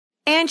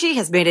Angie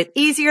has made it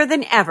easier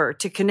than ever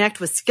to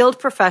connect with skilled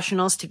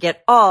professionals to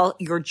get all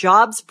your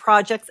jobs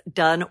projects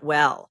done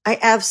well. I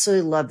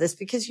absolutely love this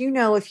because,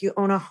 if you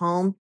own a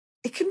home,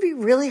 it can be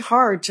really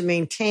hard to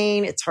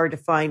maintain. It's hard to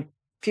find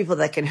people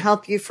that can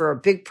help you for a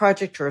big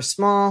project or a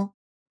small.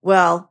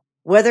 Well,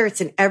 whether it's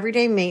in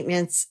everyday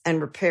maintenance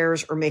and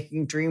repairs or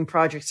making dream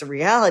projects a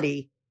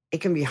reality, it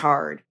can be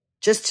hard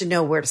just to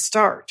know where to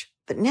start.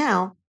 But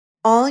now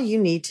all you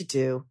need to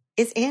do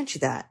is Angie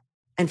that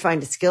and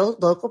find a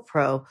skilled local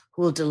pro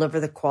who will deliver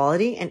the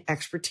quality and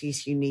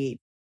expertise you need.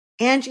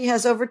 Angie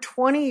has over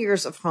 20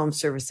 years of home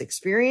service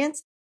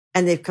experience,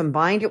 and they've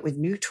combined it with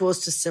new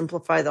tools to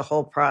simplify the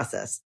whole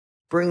process.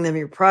 Bring them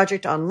your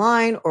project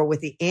online or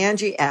with the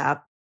Angie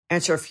app,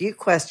 answer a few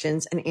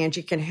questions, and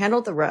Angie can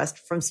handle the rest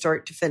from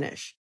start to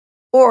finish.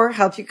 Or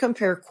help you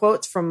compare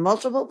quotes from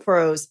multiple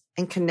pros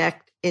and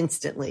connect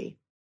instantly,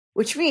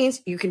 which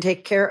means you can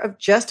take care of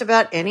just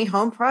about any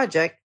home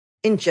project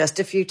in just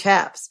a few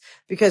taps.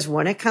 Because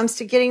when it comes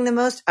to getting the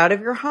most out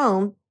of your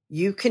home,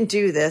 you can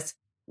do this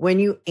when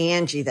you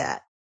Angie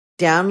that.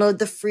 Download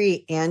the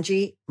free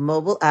Angie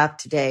mobile app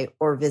today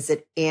or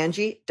visit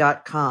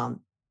Angie.com.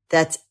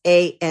 That's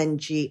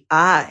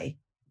ANGI.com.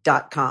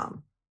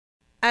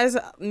 As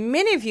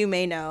many of you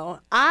may know,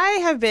 I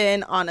have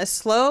been on a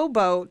slow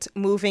boat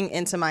moving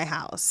into my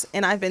house,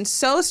 and I've been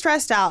so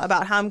stressed out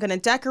about how I'm going to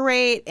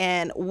decorate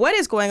and what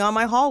is going on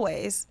my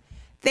hallways.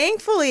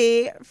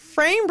 Thankfully,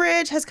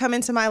 FrameBridge has come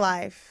into my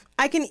life.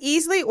 I can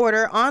easily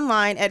order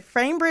online at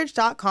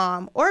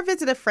framebridge.com or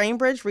visit a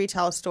FrameBridge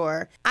retail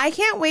store. I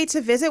can't wait to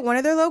visit one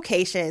of their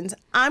locations.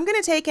 I'm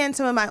going to take in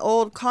some of my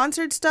old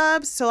concert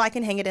stubs so I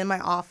can hang it in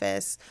my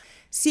office.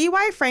 See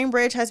why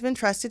FrameBridge has been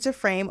trusted to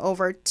frame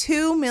over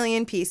 2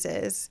 million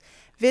pieces.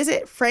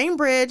 Visit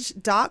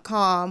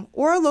framebridge.com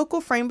or a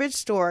local FrameBridge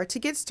store to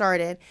get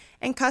started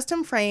and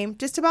custom frame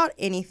just about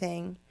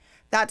anything.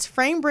 That's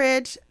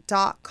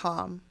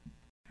framebridge.com.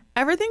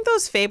 Ever think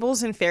those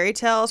fables and fairy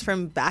tales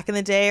from back in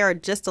the day are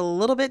just a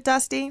little bit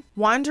dusty?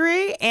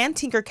 Wondery and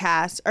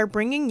Tinkercast are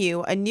bringing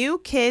you a new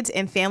kids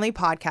and family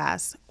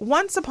podcast,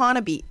 Once Upon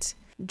a Beat.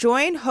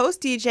 Join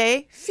host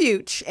DJ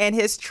Fuchs and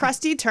his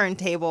trusty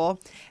turntable,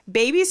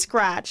 Baby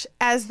Scratch,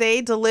 as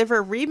they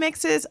deliver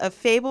remixes of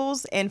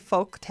fables and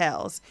folk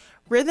tales,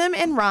 rhythm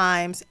and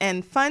rhymes,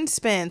 and fun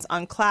spins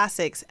on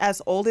classics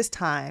as old as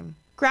time.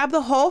 Grab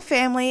the whole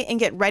family and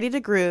get ready to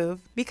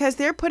groove because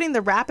they're putting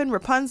the rappin'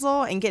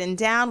 Rapunzel and getting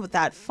down with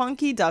that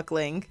funky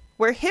duckling.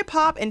 Where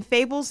hip-hop and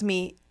fables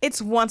meet,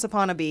 it's Once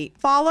Upon a Beat.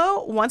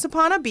 Follow Once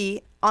Upon a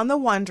Beat on the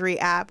Wondery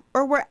app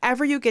or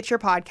wherever you get your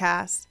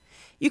podcasts.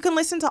 You can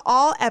listen to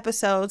all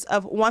episodes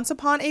of Once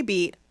Upon a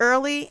Beat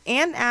early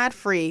and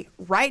ad-free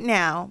right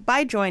now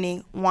by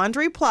joining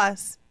Wondery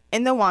Plus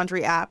in the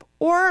Wondery app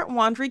or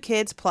Wondery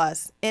Kids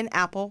Plus in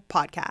Apple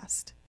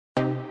Podcast.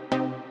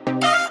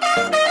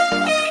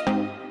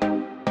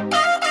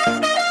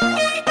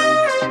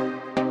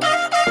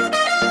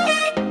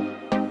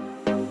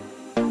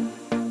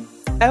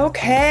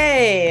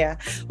 Okay,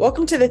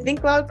 welcome to the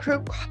Think Loud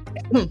Crew.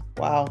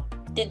 Wow.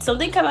 Did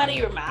something come out of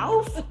your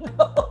mouth?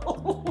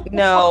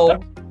 No.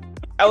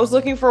 I was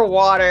looking for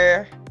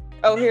water.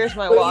 Oh, here's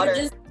my water. Were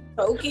you just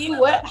choking?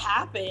 What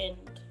happened?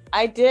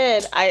 I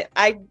did.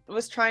 I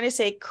was trying to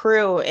say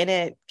crew and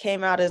it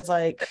came out as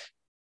like...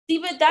 See,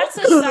 but that's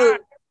a sign.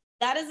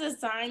 That is a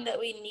sign that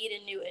we need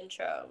a new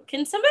intro.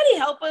 Can somebody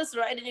help us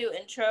write a new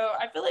intro?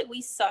 I feel like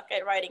we suck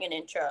at writing an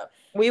intro.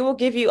 We will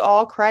give you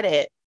all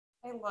credit.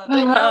 I love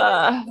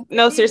it.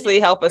 No, seriously,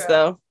 help us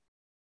though.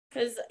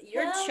 Because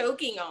you're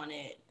choking on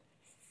it.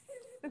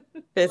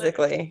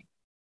 Physically.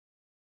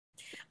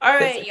 All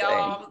right,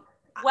 y'all.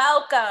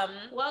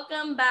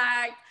 Welcome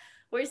back.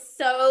 We're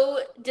so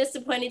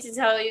disappointed to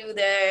tell you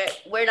that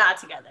we're not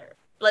together.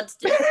 Let's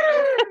do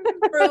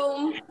it.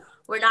 Room.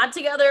 We're not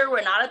together.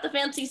 We're not at the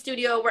fancy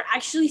studio. We're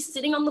actually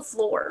sitting on the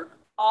floor.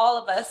 All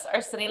of us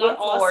are sitting on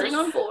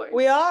floors.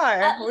 We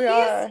are. We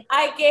are.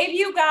 I gave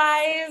you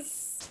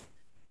guys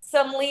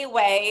some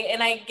leeway,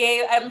 and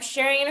I'm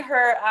sharing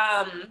her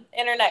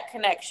internet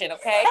connection,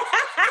 okay?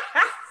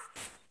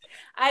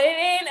 I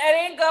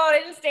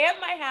didn't stay at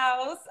my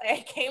house.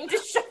 I came to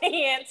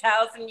Cheyenne's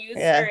house and used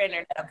her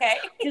internet, okay?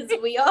 Because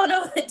we all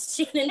know that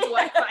Shannon's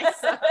Wi-Fi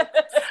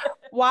sucks.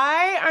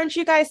 Why aren't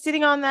you guys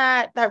sitting on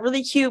that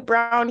really cute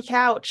brown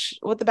couch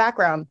with the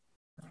background?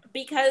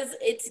 Because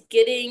it's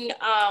getting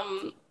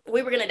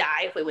we were gonna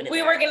die if we went in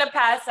there. We were gonna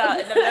pass out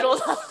in the middle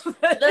of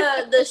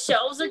the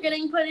shelves are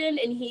getting put in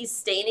and he's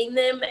staining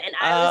them, and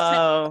I was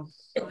trying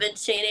to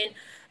convince Shannon,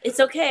 it's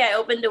okay, I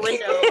opened a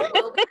window,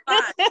 we'll be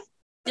fine.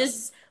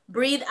 Just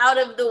breathe out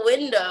of the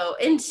window.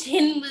 And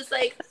Shannon was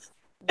like,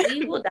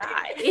 we will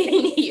die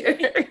in here.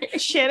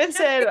 Shannon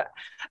said,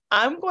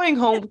 I'm going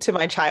home to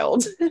my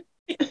child.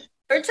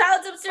 Her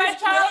child's upstairs. My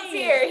child's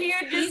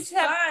here. He's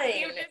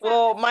fine.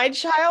 Well, my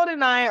child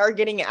and I are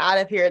getting out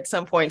of here at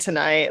some point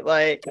tonight.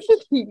 Like,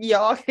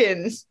 y'all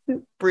can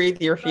breathe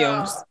your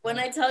fumes. When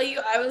I tell you,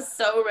 I was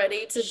so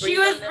ready to breathe. She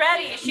was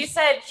ready. She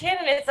said,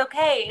 Shannon, it's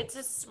okay. It's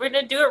just, we're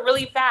going to do it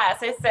really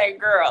fast. I said,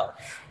 girl,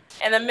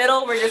 in the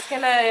middle, we're just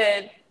going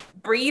to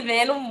breathe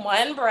in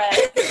one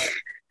breath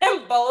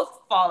and both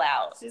fall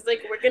out. She's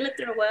like, we're gonna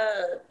throw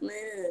up.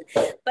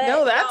 But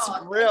no, that's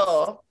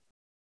real.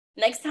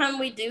 Next time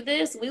we do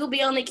this, we will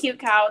be on the cute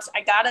couch.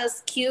 I got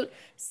us cute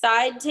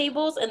side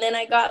tables, and then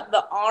I got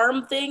the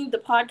arm thing, the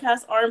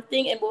podcast arm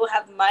thing, and we'll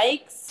have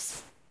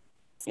mics.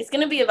 It's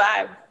gonna be a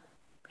vibe.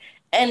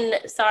 And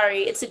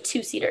sorry, it's a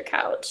 2-seater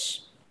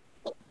couch.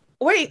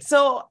 Wait,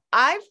 so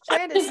I've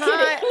planned a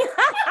time.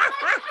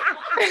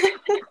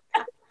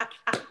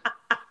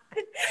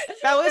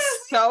 That was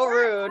so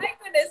rude.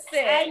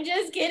 I'm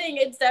just kidding.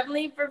 It's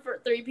definitely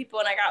for 3 people,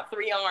 and I got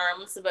 3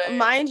 arms. But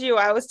mind you,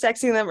 I was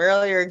texting them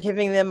earlier,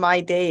 giving them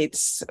my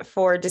dates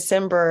for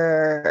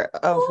December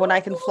of when I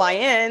can fly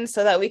in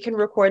so that we can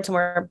record some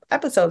more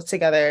episodes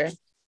together.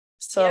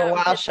 So Yeah,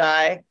 wow,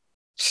 Shy.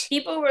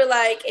 people were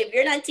like, if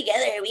you're not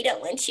together, we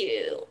don't want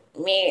you.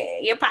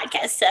 Meh. Your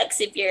podcast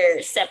sucks if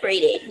you're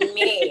separated.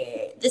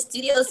 Meh. The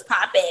studio's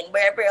popping.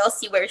 Wherever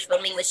else you were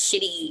filming was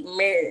shitty.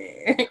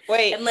 Meh.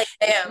 Wait, I'm like,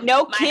 damn.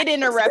 no kid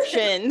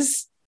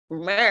interruptions.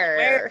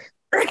 Mer.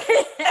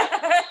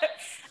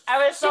 I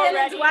was so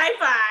ready.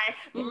 Wi-Fi.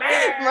 You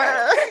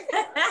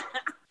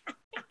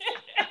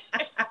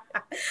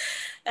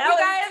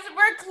guys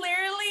were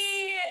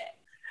clearly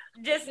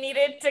just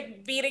needed to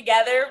be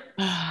together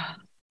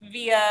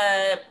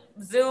via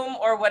Zoom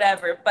or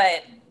whatever,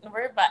 but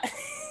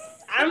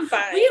I'm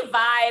fine. We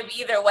vibe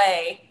either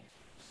way.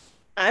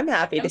 I'm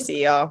happy to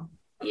see y'all.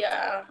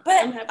 Yeah,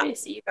 But I'm happy to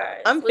see you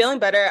guys. I'm feeling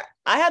better.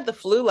 I had the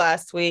flu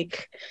last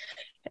week,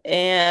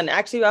 and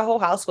actually my whole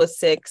house was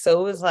sick. So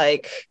it was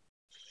like,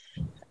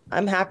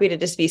 I'm happy to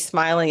just be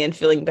smiling and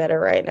feeling better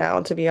right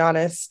now, to be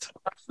honest.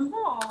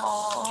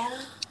 Aww.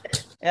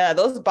 Yeah,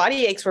 those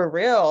body aches were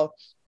real.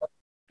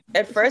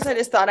 At first, I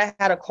just thought I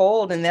had a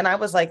cold, and then I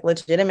was like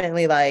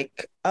legitimately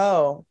like,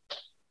 oh,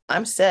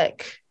 I'm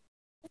sick.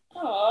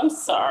 Oh, I'm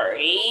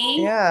sorry.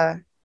 Yeah.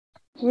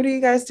 What are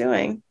you guys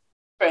doing?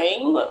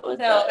 Praying? What was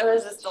No, that? it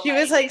was just She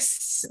was like,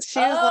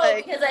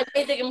 because I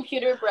made the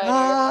computer brighter.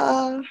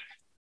 ah.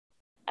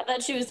 I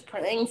thought she was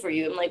praying for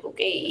you. I'm like,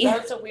 okay.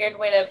 That's a weird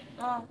way to.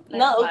 Oh,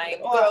 No, mind.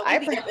 girl, Well,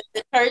 we be up at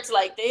the church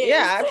like this.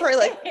 Yeah, I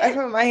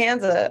put my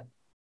hands up.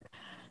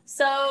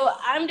 So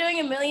I'm doing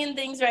a million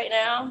things right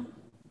now.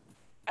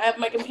 I have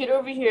my computer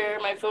over here,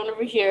 my phone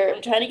over here.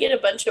 I'm trying to get a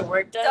bunch of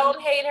work done. Don't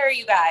hate her,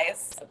 you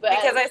guys, But-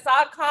 because I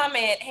saw a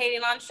comment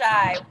hating on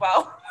Shy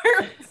while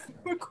we're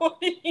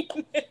recording.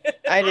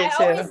 I did I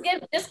too. always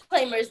give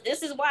disclaimers.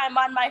 This is why I'm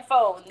on my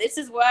phone. This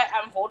is why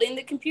I'm holding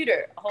the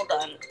computer. Hold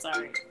on.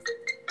 Sorry.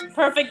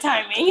 Perfect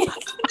timing.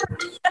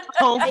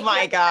 Oh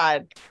my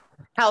God.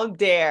 How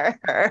dare.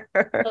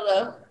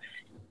 Hello.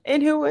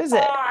 And who is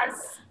it?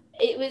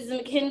 It was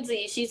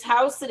Mackenzie. She's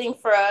house sitting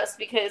for us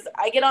because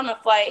I get on a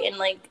flight in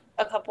like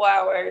a couple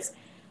hours.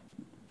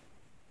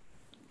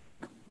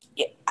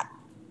 Yeah.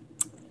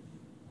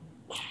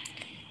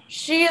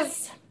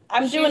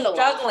 I'm doing a lot.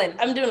 Juggling.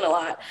 I'm doing a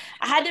lot.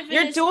 I had to finish.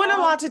 You're doing a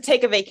lot to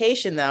take a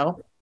vacation,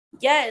 though.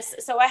 Yes.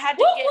 So I had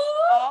to get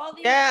all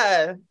these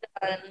Yeah.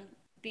 done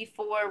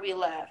before we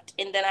left.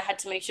 And then I had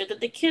to make sure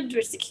that the kids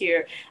were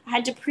secure. I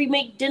had to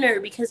pre-make dinner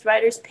because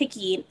Ryder's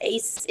picky and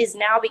Ace is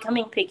now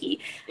becoming picky.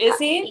 Is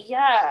he?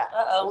 Yeah.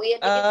 Uh-oh. We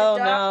had to get Oh, the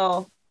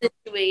dog no.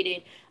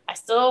 situated. I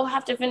still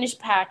have to finish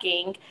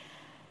packing.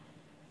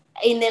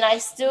 And then I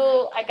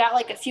got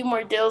like a few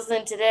more deals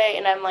in today,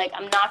 and I'm like,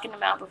 I'm knocking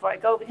them out before I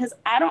go because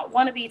I don't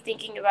want to be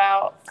thinking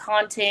about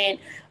content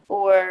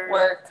or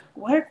work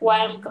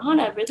while I'm gone.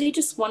 I really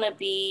just want to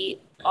be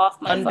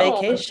off my On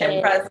phone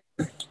vacation. and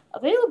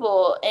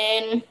available.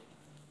 And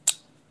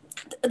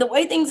the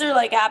way things are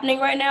like happening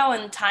right now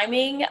and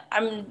timing,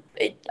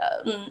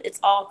 it's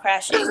all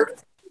crashing.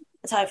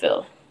 That's how I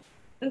feel.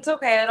 It's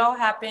okay. It all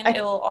happened.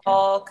 It will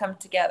all come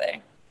together.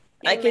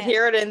 I could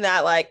hear it in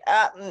that, like,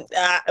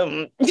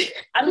 I'm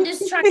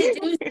just trying to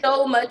do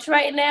so much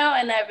right now,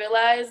 and I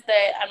realize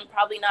that I'm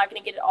probably not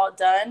going to get it all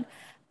done.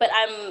 But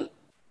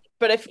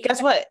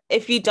guess what?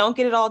 If you don't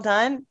get it all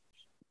done,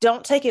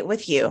 don't take it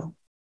with you.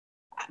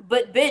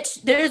 But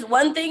bitch, there's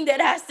one thing that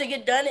has to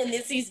get done, and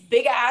it's these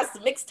big ass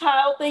mixed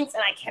tile things,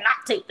 and I cannot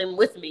take them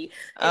with me.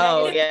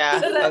 Oh, yeah.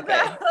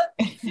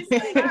 Okay. She's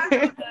like, I have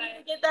to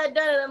get that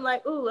done, and I'm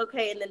like, ooh,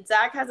 okay. And then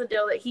Zach has a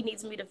deal that he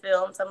needs me to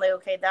film, so I'm like,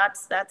 okay,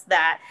 that's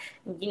that.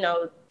 You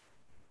know,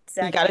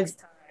 Zach next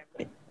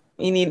time.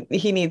 He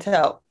needs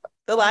help.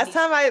 The last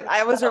time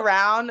I was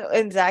around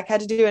and Zach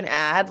had to do an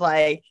ad,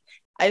 like,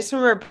 I just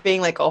remember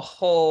being like a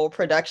whole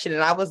production,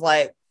 and I was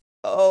like,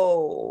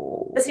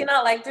 oh. Does he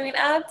not like doing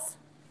ads?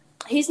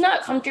 He's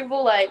not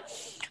comfortable like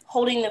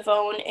holding the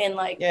phone and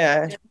like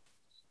Yeah.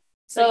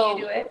 So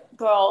you do it?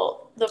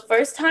 Girl, the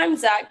first time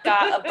Zach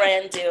got a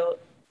brand deal,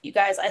 you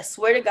guys, I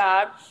swear to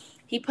God,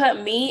 he put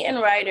me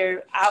and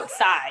Ryder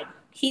outside.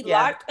 He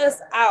locked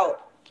us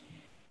out.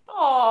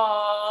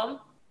 Aww.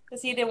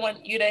 Because he didn't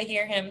want you to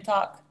hear him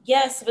talk.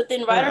 Yes, but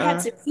then Ryder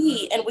had to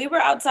pee, and we were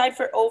outside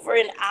for over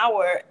an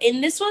hour.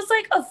 And this was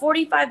like a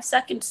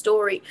 45-second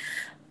story.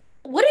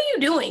 What are you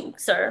doing,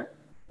 sir?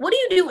 What are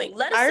you doing?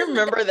 I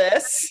remember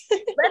this.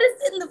 Let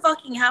us in the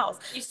fucking house.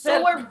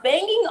 So we're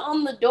banging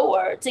on the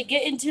door to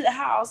get into the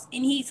house,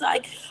 and he's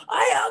like,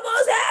 I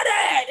almost had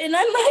it. And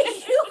I'm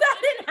like, you got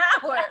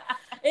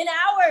an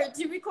hour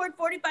to record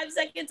 45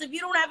 seconds. If you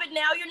don't have it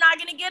now, you're not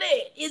going to get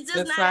it. It's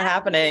just not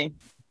happening.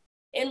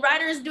 And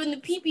Ryder is doing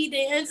the pee-pee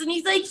dance, and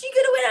he's like, she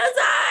could have went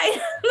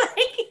outside.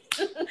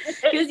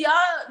 Because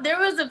y'all, there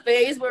was a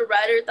phase where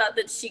Ryder thought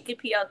that she could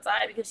pee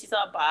outside because she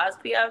saw Boz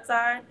pee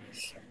outside.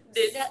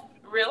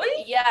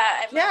 Really?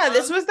 Yeah.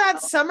 This was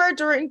that summer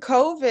during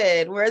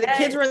COVID where the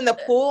kids were in the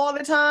pool all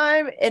the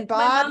time, and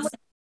Boz just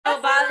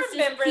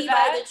pee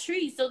by the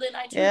tree. So then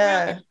I turned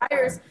around, and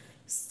Ryder's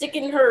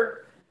sticking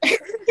her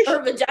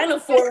vagina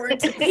forward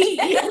to pee,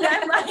 and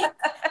I'm like,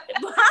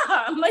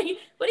 Mom, like,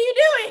 what are you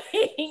doing?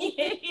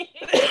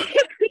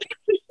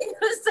 It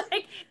was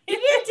like, you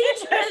can't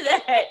teach her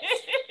that.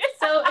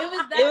 So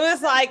it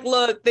was like,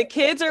 look, the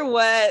kids are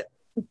wet.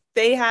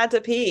 They had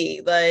to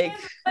pee, like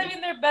living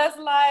their best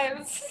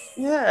lives.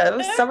 Yeah, it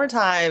was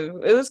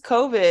summertime. It was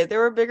COVID. There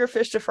were bigger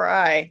fish to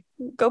fry.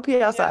 Go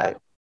pee outside.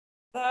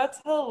 Yeah.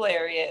 That's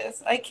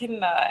hilarious. I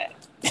cannot.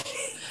 I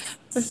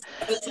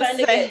was trying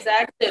to get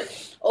Zach to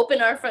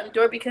open our front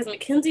door because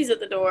Mackenzie's at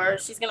the door.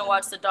 She's gonna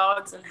watch the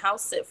dogs and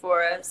house sit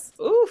for us.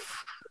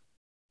 Oof,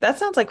 that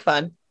sounds like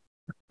fun.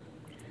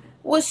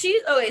 Well, so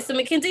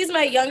Mackenzie's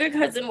my younger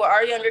cousin. Well,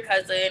 our younger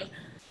cousin.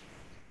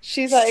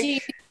 She's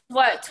like,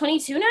 what,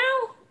 22 now?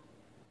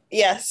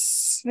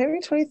 Yes,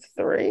 maybe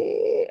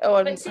 23. Oh,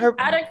 and she's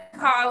out of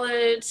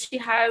college. She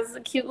has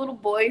a cute little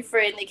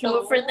boyfriend. They came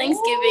over for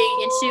Thanksgiving,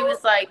 and she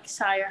was like,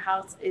 Shy, your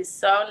house is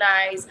so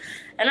nice.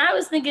 And I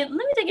was thinking, let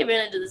me take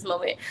advantage of this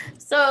moment.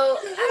 So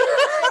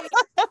I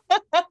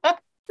was like,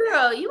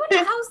 girl, you want to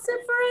house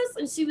sit for us?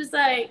 And she was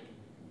like,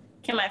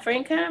 can my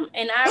friend come?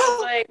 And I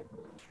was like,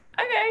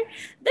 okay.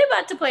 They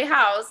about to play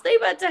house. They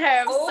about to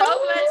have so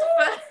much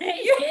fun.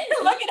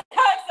 Look at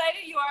how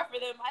excited you are for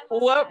them.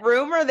 What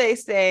room are they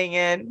staying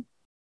in?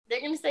 They're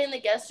going to stay in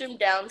the guest room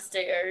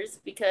downstairs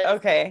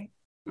because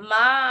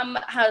Mom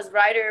has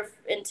Ryder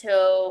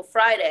until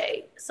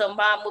Friday. So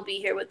Mom will be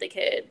here with the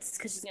kids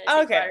because she's going to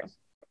take Ryder.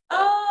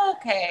 Oh,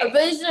 okay.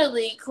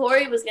 Originally,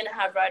 Corey was going to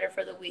have Ryder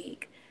for the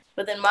week.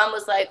 But then Mom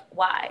was like,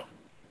 why?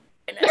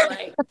 And I'm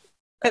like...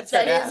 That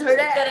is her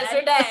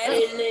dad.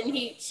 And then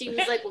she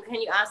was like, well,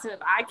 can you ask him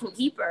if I can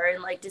keep her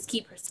and like just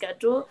keep her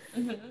schedule?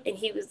 Mm-hmm. And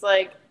he was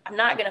like, I'm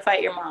not gonna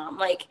fight your mom.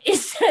 Like,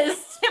 it's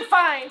just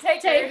fine,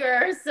 take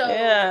her. So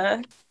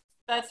yeah,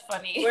 that's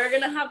funny. We're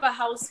gonna have a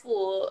house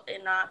full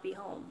and not be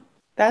home.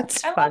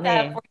 That's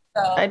funny.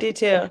 I do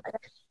too.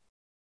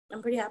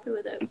 I'm pretty happy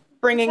with it.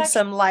 Bringing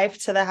some life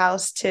to the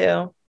house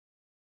too.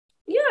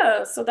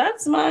 Yeah, so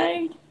that's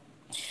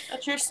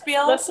your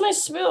spiel. That's my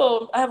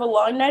spiel. I have a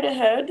long night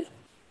ahead.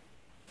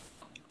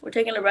 We're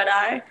taking a red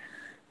eye.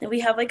 Then we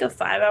have like a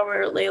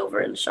 5-hour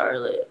layover in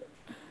Charlotte.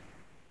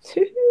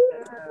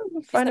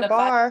 Find a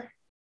bar.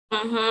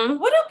 Mm-hmm.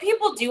 What do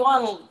people do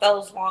on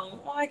those long?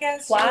 Well, I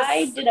guess.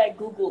 Why did I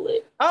Google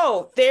it?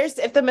 Oh,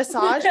 if the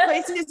massage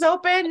place is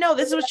open. No,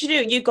 this is what you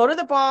do. You go to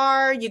the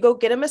bar. You go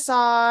get a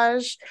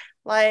massage.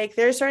 Like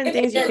there's certain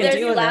things you can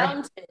do in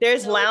there.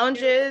 There's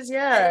lounges.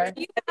 Yeah.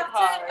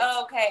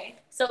 Okay.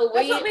 So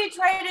that's what we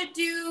try to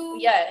do.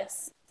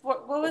 Yes.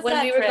 What was when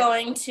that we trip? Were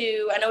going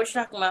to, I know what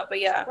you're talking about,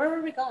 but yeah. Where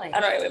were we going? I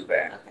don't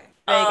remember. Okay.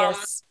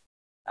 Vegas.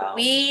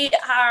 We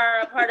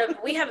are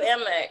we have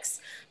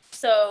Amex.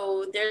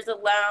 So there's a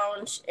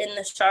lounge in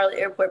the Charlotte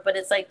airport, but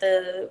it's like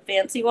the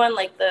fancy one,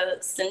 like the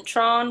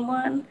Centron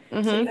one.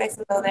 Mm-hmm. So you guys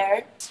can go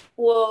there.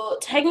 Well,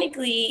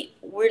 technically,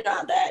 we're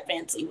not that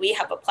fancy. We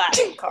have a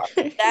platinum card.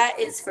 That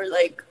is for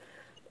like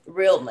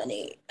real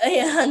money.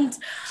 And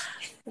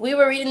we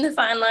were reading the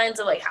fine lines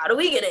of like, how do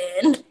we get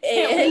in? And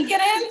can we get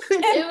in?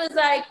 It was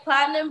like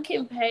platinum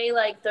can pay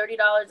like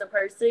 $30 a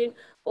person,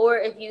 or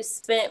if you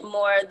spent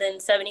more than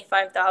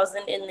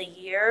 $75,000 in the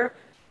year,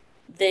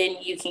 then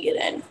you can get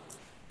in.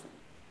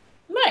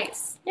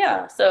 Nice.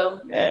 Yeah.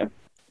 So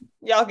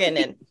y'all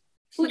getting in.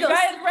 We gonna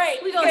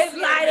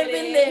slide them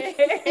in there.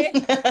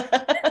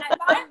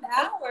 5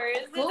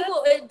 hours.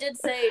 Google it did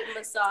say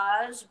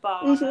massage,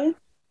 bar,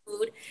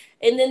 food,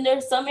 and then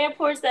there's some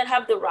airports that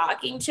have the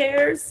rocking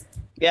chairs.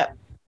 Yep.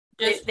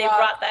 They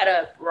brought that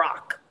up.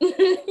 Rock.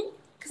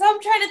 Because I'm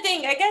trying to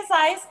think. I guess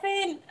I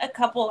spent a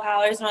couple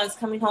hours when I was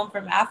coming home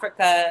from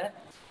Africa.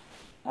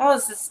 I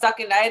was just stuck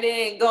in. I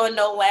didn't go in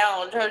no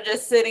lounge. I was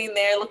just sitting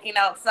there looking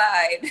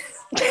outside.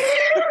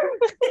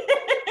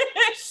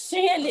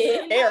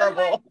 Shannon.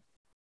 Terrible.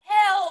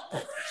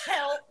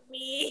 Help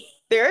me.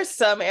 There are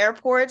some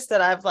airports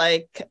that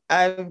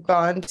I've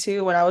gone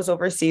to when I was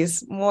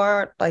overseas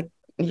more like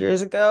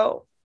years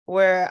ago,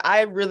 where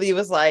I really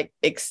was like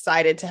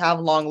excited to have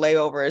long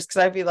layovers because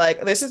I'd be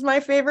like, this is my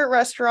favorite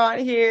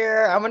restaurant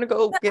here. I'm going to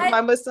go get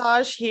my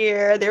massage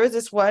here. There was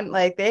this one,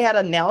 like they had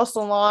a nail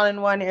salon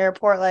in one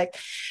airport. Like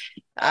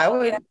I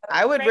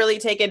would really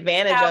take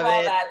advantage of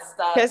it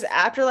because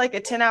after like a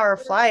 10-hour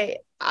flight,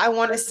 I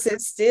want to sit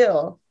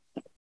still.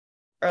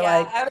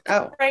 I was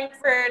in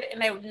Frankfurt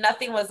and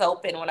nothing was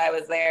open when I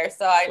was there.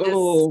 So I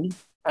just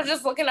I was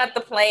just looking at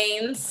the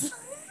planes.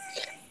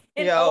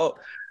 Yo,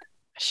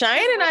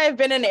 Cheyenne and I have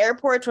been in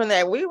airports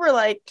when we were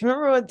like, do you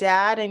remember with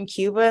Dad in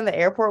Cuba and the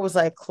airport was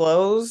like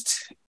closed?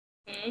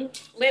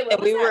 Mm-hmm. Wait, what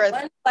was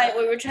that one flight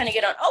we were trying to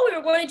get on? Oh, we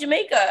were going to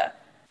Jamaica.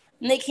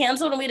 And they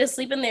canceled and we had to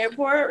sleep in the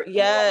airport.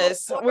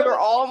 Yes. We were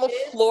all on the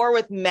floor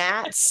with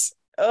mats.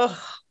 Ugh.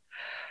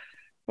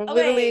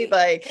 Literally,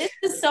 like,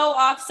 this is so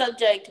off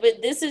subject,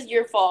 but this is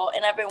your fault,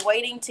 and I've been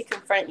waiting to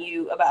confront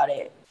you about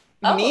it.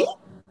 Me?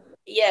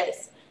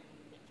 Yes.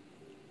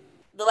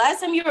 The last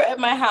time you were at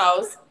my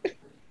house,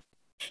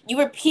 you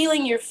were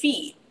peeling your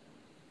feet.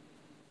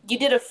 You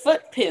did a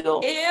foot peel.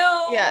 Ew.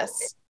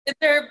 Yes.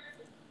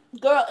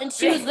 Girl, and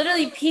she was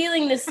literally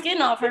peeling the skin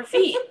off her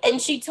feet,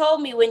 and she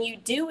told me when you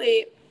do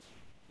it,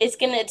 it's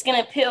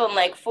gonna peel in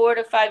like 4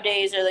 to 5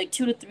 days, or like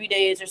 2 to 3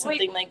 days, or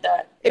something like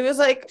that. It was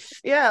like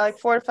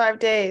 4 to 5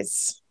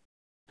 days.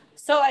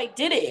 So I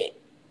did it.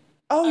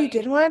 Oh, you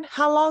did one?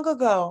 How long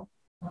ago?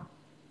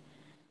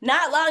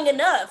 Not long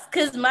enough,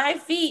 because my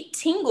feet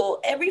tingle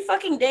every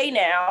fucking day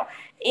now,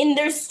 and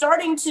they're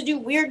starting to do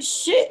weird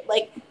shit.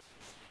 Like,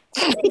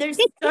 they're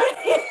starting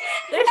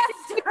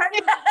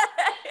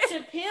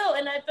to peel,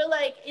 and I feel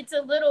like it's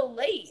a little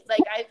late.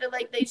 Like, I feel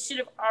like they should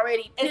have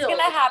already peeled. It's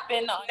gonna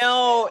happen.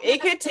 No,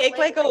 it could take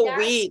like a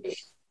week.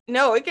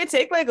 No, it could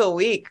take like a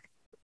week.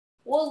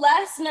 Well,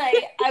 last night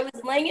I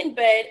was laying in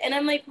bed, and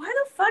I'm like, why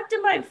the fuck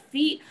do my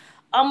feet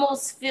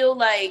almost feel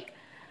like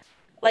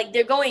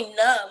they're going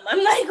numb?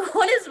 I'm like,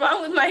 what is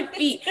wrong with my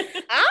feet? I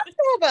don't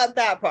know about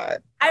that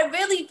part. I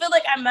really feel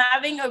like I'm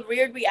having a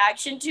weird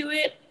reaction to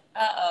it.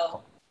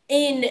 Uh-oh.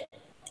 And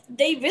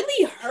they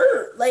really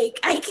hurt. Like,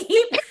 I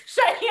keep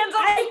Cheyenne's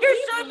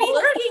on you're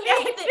looking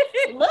at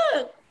it.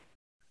 Look.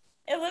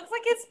 It looks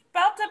like it's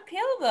about to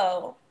peel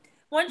though.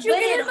 Once you But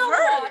get it in the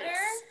hurts. water.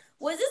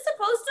 Was it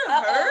supposed to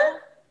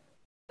hurt?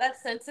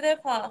 That's sensitive,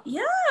 huh?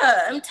 Yeah,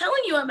 I'm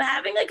telling you, I'm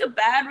having like a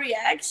bad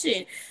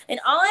reaction. And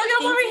all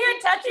I'm over here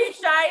touching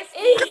Shy's.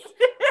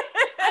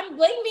 I'm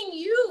blaming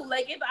you.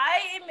 Like, if I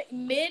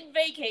am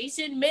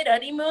mid-vacation,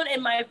 mid-honeymoon,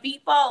 and my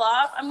feet fall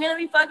off, I'm going to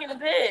be fucking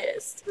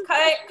pissed.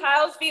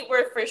 Kyle's feet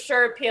were for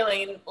sure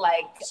peeling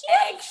like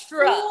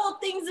extra. Cool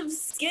things of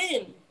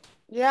skin.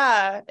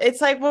 Yeah, it's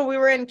like when we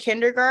were in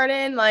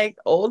kindergarten, like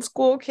old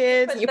school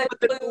kids, you put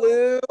the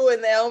glue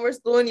and the Elmer's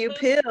glue and you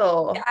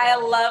peel. I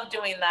love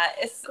doing that.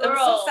 It's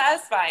so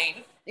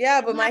satisfying.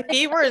 Yeah, but my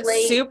feet were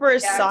super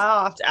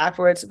soft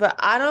afterwards. But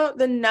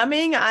the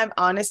numbing, I'm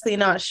honestly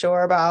not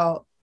sure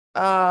about.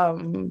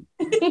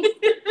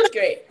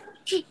 Great.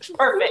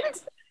 Perfect.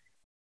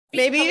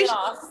 Maybe you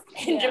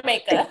should in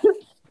Jamaica.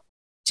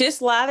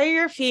 Just lather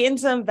your feet in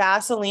some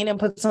Vaseline and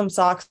put some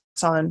socks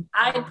on.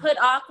 I put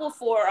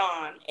Aquaphor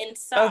on in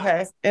socks.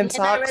 Okay, and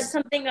socks. I read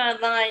something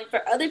online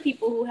for other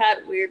people who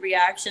had weird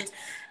reactions,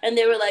 and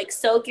they were like,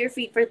 soak your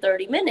feet for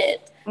 30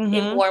 minutes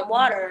in warm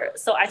water.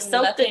 So I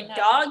soaked the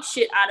dog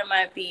shit out of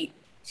my feet,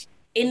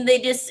 and they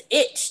just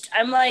itched.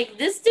 I'm like,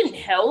 this didn't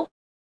help.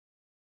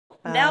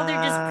 Now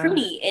they're just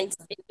pruny and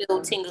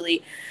feel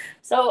tingly.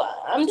 So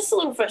I'm just a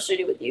little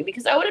frustrated with you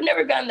because I would have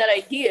never gotten that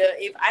idea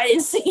if I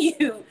didn't see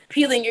you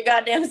peeling your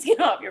goddamn skin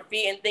off your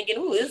feet and thinking,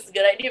 ooh, this is a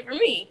good idea for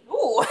me.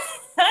 Ooh,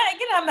 I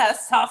can have that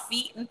soft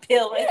feet and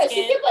peel my skin.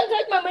 She kept on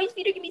talking my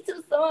feet are gonna be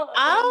so soft.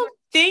 I don't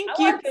think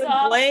you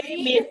can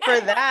blame me for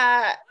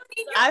that.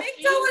 I think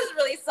toe was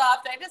really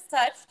soft. I just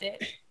touched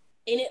it.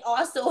 And it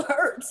also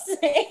hurts.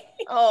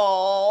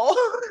 Oh.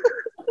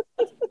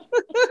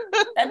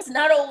 That's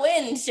not a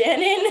win,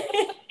 Shannon.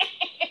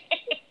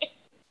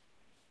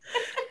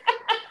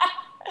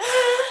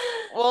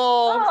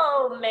 Well,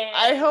 oh man.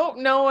 I hope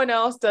no one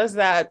else does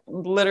that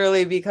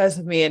literally because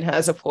of me and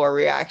has a poor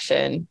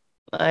reaction.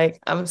 Like,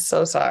 I'm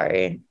so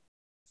sorry.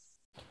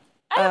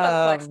 I have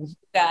a question,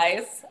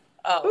 guys.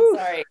 Oh,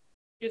 sorry.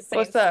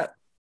 What's up?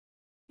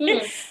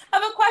 I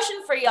have a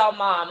question for y'all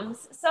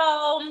moms.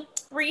 So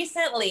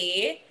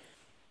recently,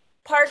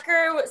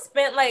 Parker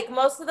spent like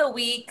most of the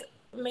week,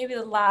 maybe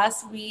the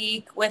last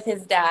week, with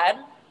his dad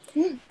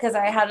because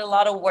I had a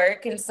lot of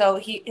work, and so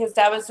his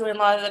dad was doing a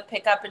lot of the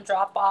pickup and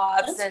drop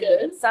offs. That's and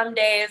good. Some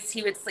days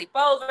he would sleep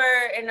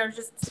over, and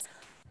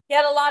he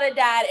had a lot of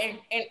dad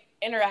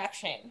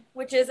interaction,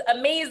 which is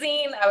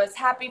amazing. I was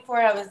happy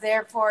for it. I was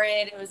there for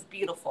it. It was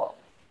beautiful.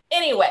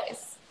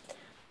 Anyways,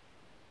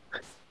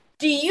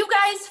 do you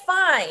guys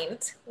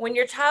find when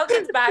your child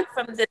gets back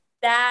from the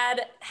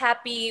dad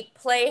happy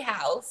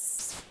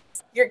playhouse,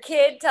 your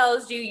kid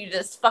tells you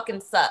just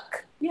fucking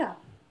suck? Yeah.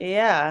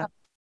 Yeah.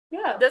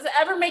 Yeah. Does it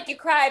ever make you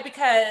cry?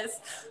 Because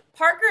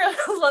Parker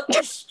looked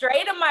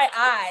straight in my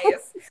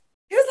eyes.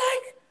 He was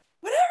like,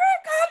 whenever I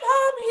come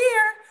home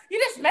here, you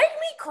just make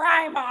me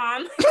cry,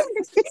 Mom. He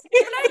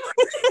was like,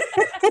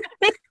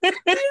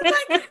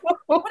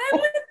 when I'm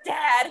with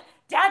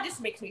Dad just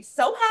makes me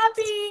so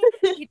happy.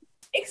 He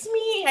makes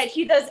me, and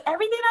he does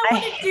everything I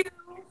want to do.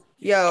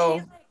 Yo.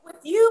 And he's like, with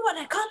you, when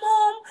I come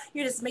home,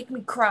 you just make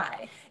me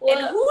cry. Well,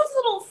 and whose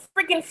little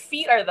freaking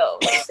feet are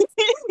those?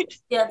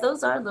 Yeah,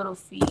 those are little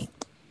feet.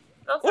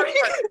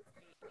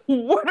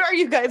 What are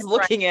you guys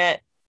looking at?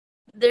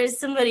 There's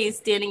somebody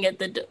standing at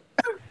the door.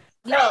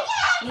 No.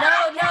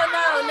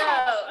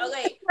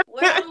 Okay,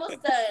 we're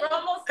almost done.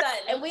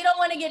 And we don't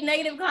want to get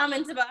negative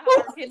comments about how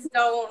our kids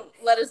don't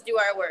let us do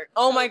our work.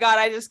 Oh my God,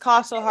 I just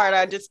coughed so hard.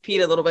 I just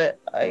peed a little bit.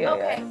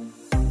 Okay.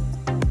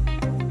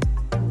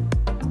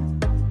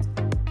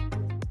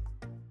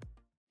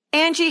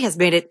 Angie has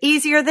made it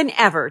easier than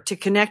ever to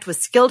connect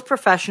with skilled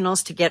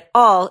professionals to get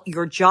all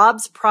your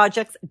jobs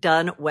projects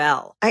done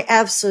well. I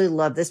absolutely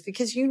love this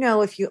because, you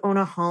know, if you own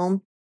a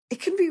home, it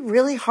can be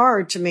really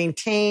hard to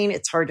maintain.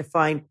 It's hard to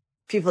find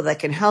people that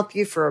can help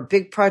you for a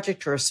big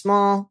project or a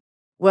small.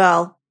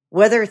 Well,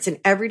 whether it's in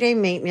everyday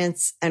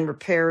maintenance and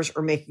repairs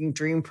or making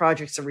dream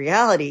projects a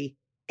reality,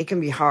 it can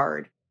be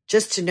hard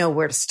just to know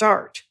where to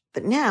start.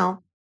 But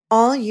now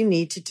all you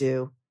need to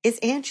do is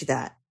Angie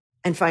that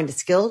and find a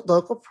skilled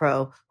local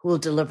pro who will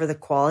deliver the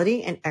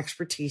quality and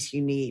expertise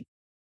you need.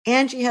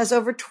 Angie has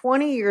over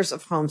 20 years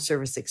of home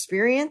service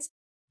experience,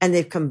 and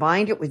they've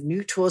combined it with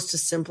new tools to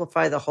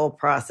simplify the whole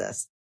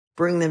process.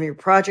 Bring them your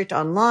project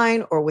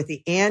online or with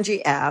the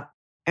Angie app,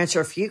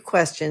 answer a few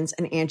questions,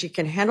 and Angie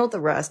can handle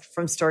the rest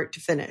from start to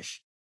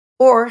finish.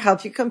 Or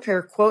help you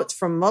compare quotes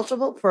from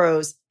multiple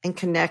pros and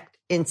connect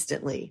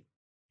instantly,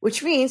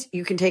 which means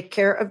you can take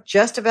care of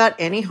just about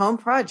any home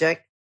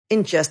project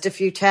in just a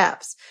few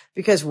taps.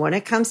 Because when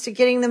it comes to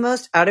getting the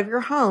most out of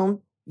your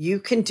home, you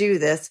can do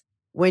this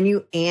when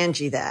you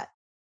Angie that.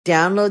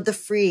 Download the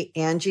free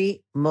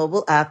Angie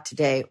mobile app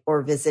today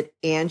or visit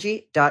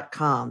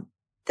Angie.com.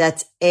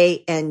 That's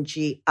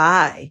ANGI.com.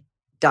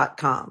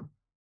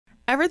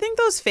 Ever think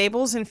those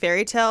fables and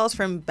fairy tales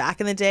from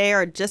back in the day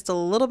are just a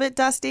little bit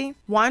dusty?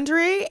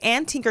 Wondery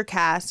and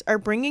Tinkercast are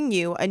bringing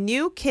you a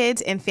new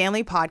kids and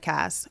family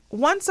podcast,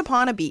 Once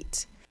Upon a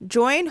Beat.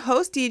 Join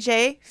host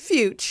DJ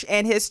Fuchs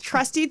and his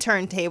trusty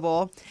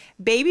turntable,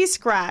 Baby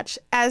Scratch,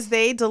 as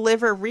they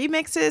deliver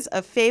remixes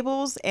of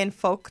fables and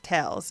folk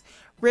tales,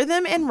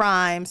 rhythm and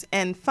rhymes,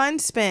 and fun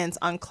spins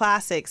on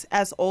classics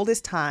as old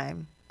as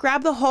time.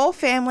 Grab the whole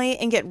family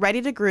and get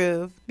ready to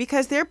groove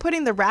because they're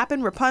putting the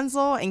rappin'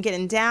 Rapunzel and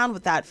getting down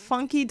with that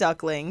funky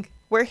duckling.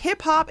 Where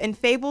hip-hop and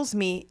fables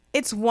meet,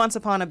 it's Once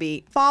Upon a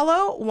Beat.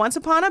 Follow Once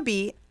Upon a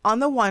Beat on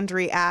the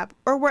Wondery app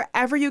or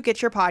wherever you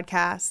get your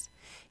podcasts.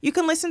 You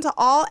can listen to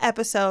all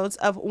episodes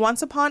of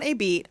Once Upon a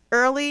Beat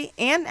early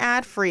and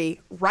ad-free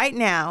right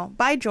now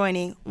by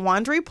joining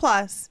Wondery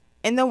Plus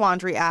in the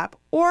Wondery app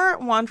or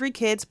Wondery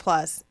Kids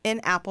Plus in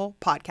Apple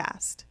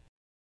Podcast.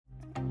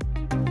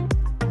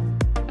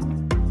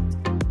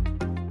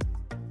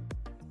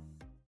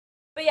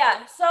 But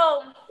yeah,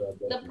 so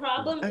the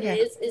problem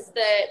is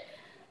that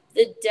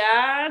the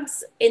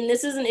dads, and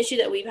this is an issue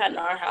that we've had in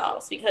our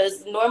house,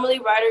 because normally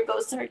Ryder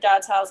goes to her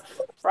dad's house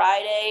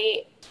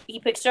Friday. He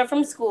picks her up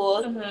from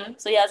school. Mm-hmm.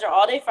 So he has her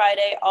all day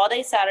Friday, all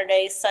day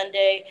Saturday,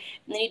 Sunday,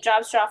 and then he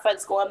drops her off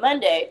at school on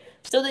Monday.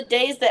 So the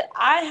days that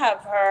I have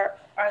her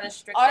are the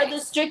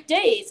strict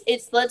days.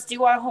 It's let's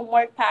do our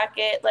homework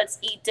packet, let's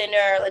eat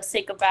dinner, let's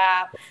take a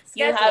bath.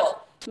 Schedule. You have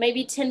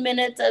maybe 10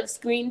 minutes of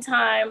screen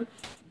time,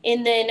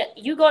 and then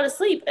you go to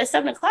sleep at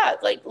 7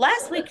 o'clock. Like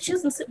last week, she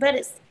was in bed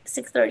at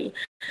 6:30.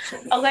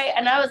 Okay,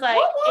 and I was like,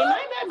 am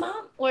I a bad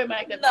mom or am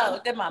I a good mom? No,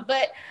 good mom.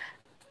 But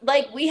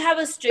like we have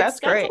a strict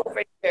schedule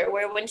over here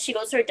where when she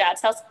goes to her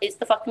dad's house, it's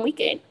the fucking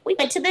weekend. We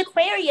went to the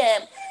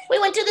aquarium. We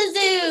went to the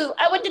zoo.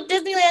 I went to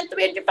Disneyland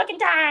 300 fucking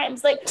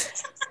times. Like,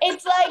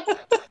 it's like,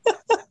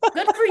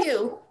 good for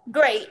you.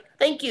 Great.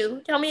 Thank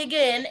you. Tell me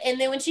again. And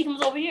then when she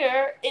comes over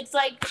here, it's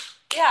like,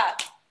 yeah,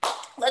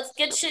 let's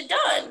get shit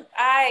done.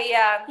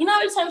 You know how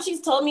many times she's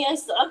told me I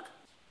suck?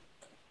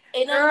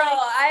 And girl,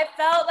 I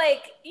felt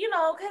like, you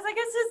know, because I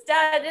guess his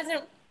dad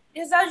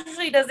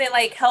usually doesn't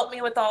like help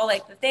me with all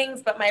like the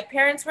things, but my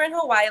parents were in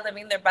Hawaii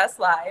living their best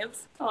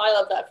lives. Oh, I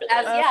love that for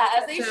them.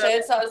 As they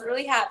should. So I was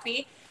really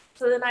happy.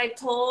 So then I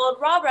told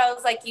Robert, I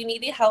was like, you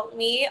need to help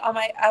me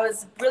I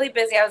was really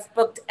busy. I was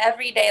booked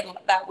every day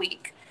that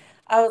week.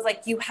 I was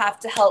like, you have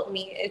to help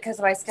me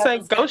because my schedule.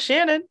 It's like, go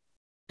Shannon.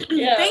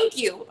 Yeah. Thank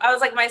you. I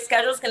was like, my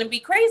schedule's going to be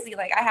crazy.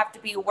 Like I have to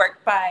be at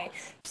work by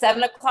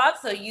 7 o'clock.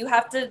 So you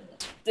have to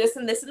this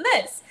and this and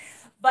this.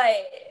 But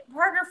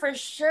Parker, for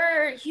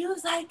sure, he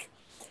was like,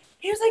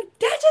 Dad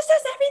just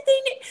does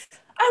everything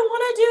I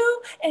want to do.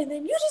 And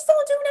then you just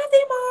don't do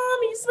nothing,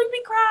 Mom. You just make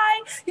me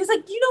cry. He's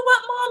like, you know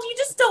what, Mom? You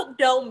just don't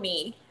know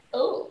me.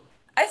 Oh.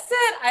 I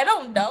said, I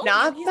don't know.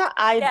 Not that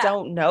I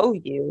don't know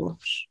you.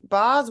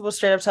 Boz will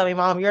straight up tell me,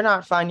 Mom, you're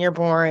not fun. You're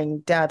boring.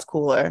 Dad's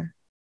cooler.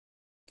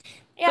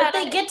 Yeah,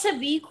 but they get to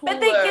be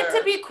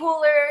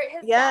cooler.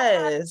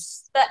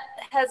 His dad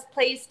has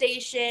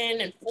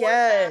PlayStation and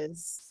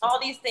Fortnite, all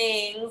these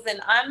things,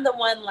 and I'm the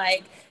one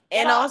like.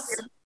 And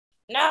also,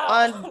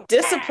 on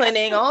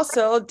disciplining,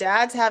 also,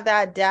 dads have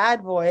that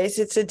dad voice.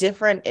 It's a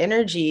different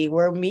energy.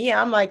 Where me,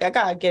 I'm like, I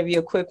gotta give you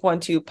a quick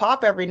 1-2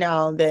 pop every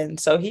now and then.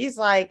 So he's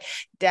like,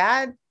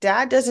 Dad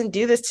doesn't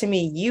do this to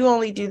me. You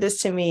only do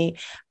this to me.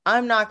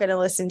 I'm not going to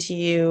listen to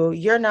you.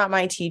 You're not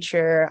my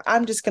teacher.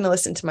 I'm just going to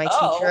listen to my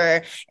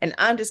teacher. And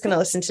I'm just going to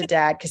listen to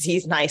Dad because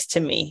he's nice to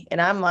me. And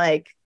I'm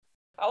like,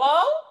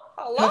 hello?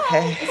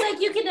 Okay. It's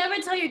like you can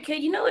never tell your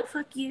kid, you know what,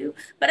 fuck you.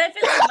 But I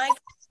feel like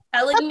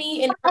telling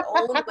me in her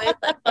own way,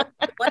 like,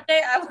 one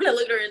day I want to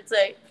look at her and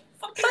say,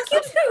 fuck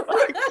you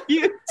too.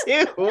 You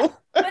too.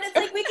 But it's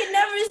like, we can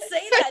never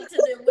say that to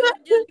them. We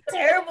would just be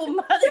terrible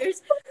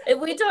mothers if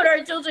we told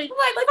our children,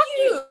 like, fuck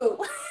you.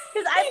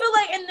 Because I feel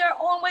like in their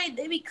own way,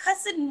 they be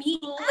cussing me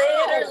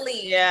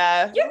Literally.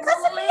 Yeah. You're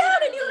cussing me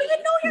out and you don't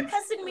even know you're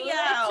cussing me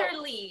out.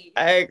 Literally.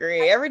 I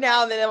agree. Every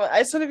now and then, I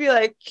just want to be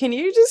like, can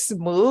you just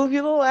move,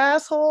 you little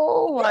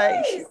asshole?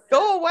 Like, Yes.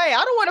 go away.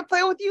 I don't want to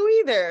play with you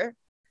either.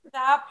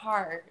 That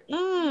part.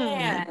 Mm.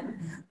 Man.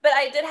 But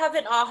I did have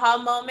an aha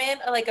moment,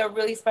 like a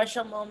really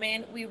special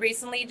moment. We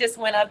recently just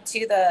went up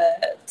to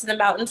the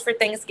mountains for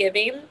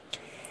Thanksgiving.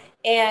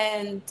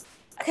 And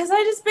because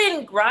I just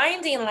been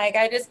grinding, like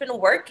I just been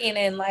working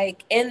and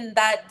like in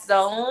that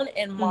zone,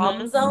 in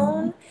mom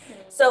zone.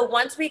 So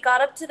once we got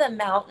up to the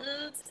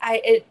mountains,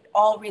 it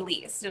all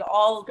released. It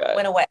all Good.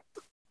 went away.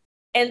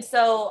 And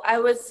so I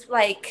was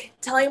like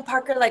telling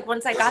Parker, like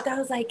once I got there, I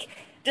was like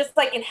just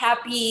like in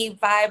happy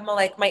vibe.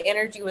 Like my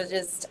energy was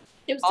just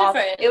It was off.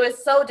 different. It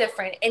was so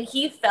different. And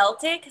he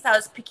felt it because I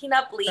was picking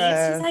up leaves.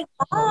 He's like,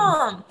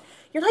 Mom,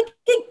 you're like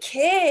a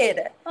kid.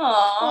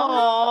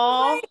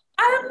 Aww.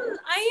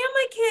 I am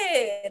a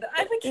kid.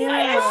 I'm a kid. Yeah.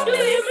 I actually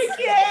am a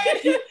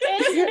kid.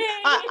 It's me.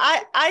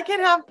 I can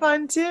have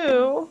fun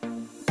too.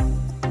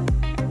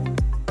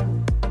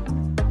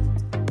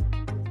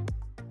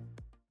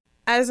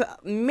 As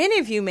many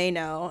of you may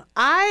know,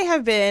 I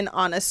have been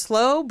on a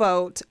slow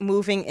boat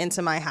moving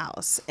into my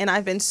house, and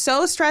I've been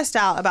so stressed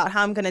out about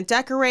how I'm going to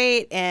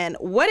decorate and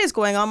what is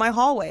going on my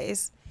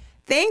hallways.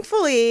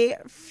 Thankfully,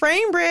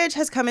 FrameBridge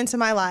has come into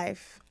my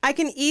life. I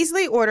can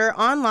easily order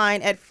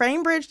online at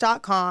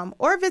framebridge.com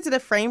or visit a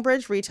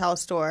FrameBridge retail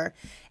store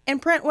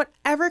and print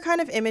whatever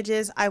kind of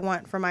images I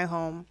want for my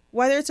home.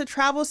 Whether it's a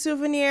travel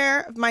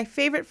souvenir of my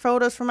favorite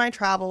photos from my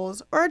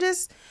travels or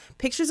just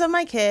pictures of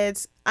my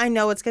kids, I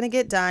know it's going to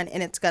get done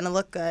and it's going to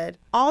look good.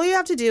 All you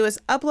have to do is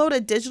upload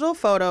a digital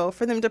photo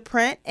for them to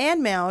print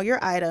and mail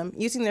your item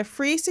using their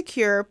free,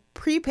 secure,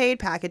 prepaid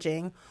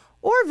packaging,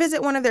 or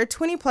visit one of their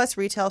 20-plus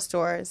retail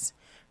stores.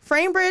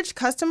 FrameBridge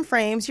custom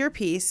frames your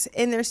piece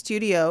in their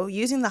studio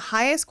using the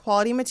highest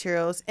quality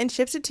materials and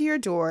ships it to your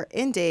door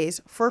in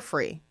days for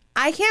free.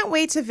 I can't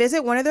wait to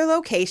visit one of their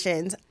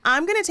locations.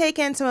 I'm going to take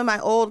in some of my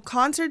old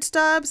concert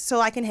stubs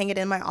so I can hang it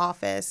in my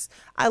office.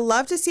 I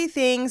love to see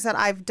things that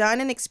I've done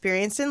and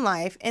experienced in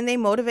life, and they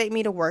motivate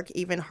me to work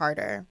even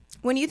harder.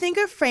 When you think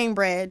of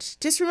FrameBridge,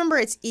 just remember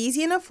it's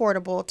easy and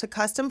affordable to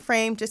custom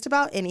frame just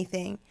about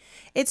anything.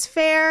 It's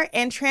fair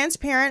and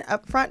transparent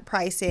upfront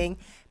pricing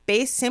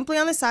based simply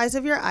on the size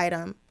of your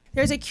item.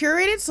 There's a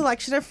curated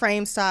selection of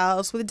frame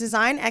styles with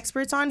design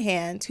experts on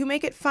hand who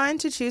make it fun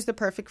to choose the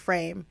perfect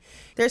frame.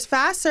 There's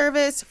fast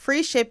service,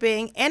 free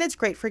shipping, and it's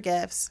great for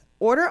gifts.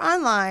 Order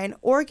online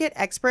or get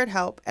expert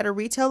help at a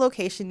retail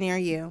location near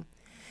you.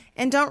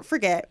 And don't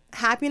forget,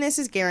 happiness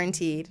is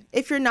guaranteed.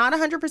 If you're not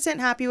 100%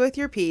 happy with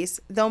your piece,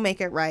 they'll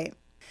make it right.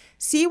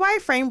 See why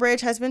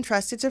FrameBridge has been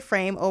trusted to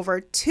frame over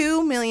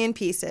 2 million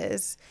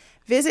pieces.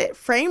 Visit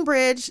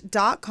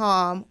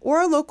framebridge.com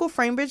or a local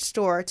FrameBridge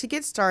store to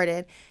get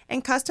started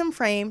and custom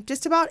frame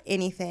just about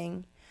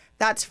anything.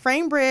 That's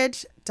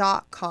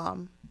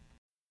framebridge.com.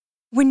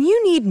 When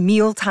you need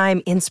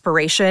mealtime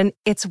inspiration,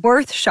 it's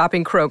worth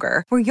shopping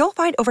Kroger, where you'll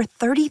find over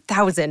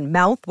 30,000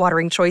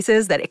 mouth-watering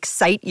choices that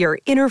excite your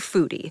inner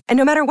foodie. And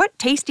no matter what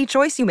tasty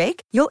choice you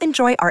make, you'll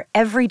enjoy our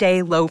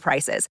everyday low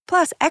prices,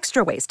 plus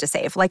extra ways to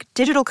save, like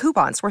digital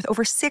coupons worth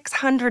over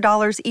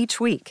 $600 each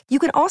week. You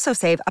can also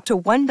save up to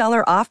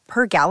 $1 off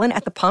per gallon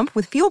at the pump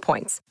with fuel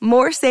points.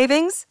 More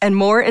savings and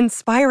more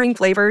inspiring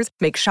flavors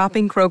make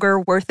shopping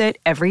Kroger worth it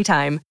every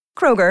time.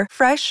 Kroger,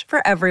 fresh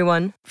for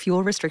everyone.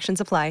 Fuel restrictions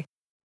apply.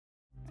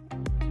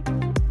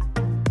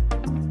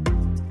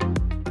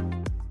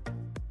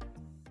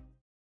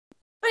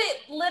 But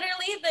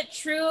literally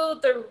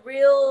the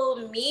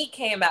real me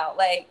came out.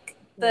 Like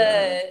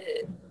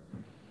the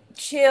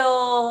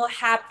chill,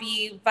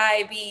 happy,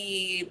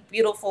 vibey,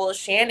 beautiful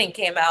Shannon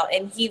came out,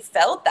 and he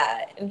felt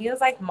that. And he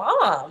was like,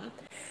 Mom.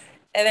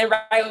 And then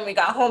right when we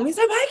got home, he's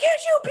like, why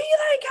can't you be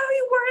like how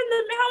you were in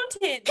the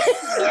mountains?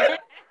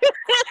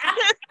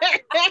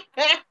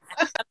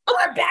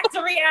 We're back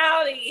to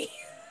reality.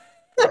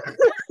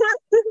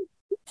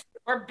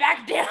 We're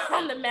back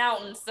down the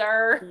mountain,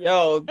 sir.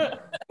 Yo,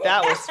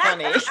 that was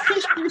funny.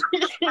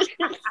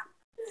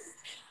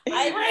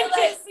 I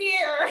realize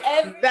here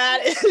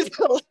That is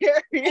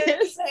hilarious.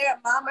 every say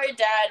mom or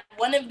dad,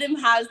 one of them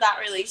has that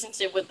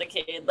relationship with the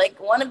kid. Like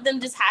one of them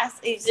just has.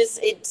 It's just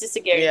a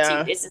guarantee.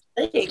 Yeah. It's just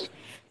a thing.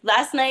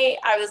 Last night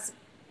I was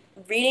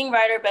reading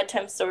Ryder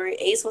bedtime story.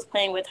 Ace was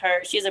playing with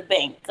her. She has a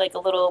bank, like a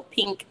little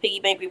pink piggy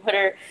bank. We put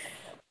her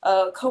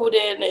code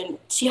in, and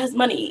she has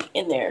money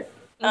in there.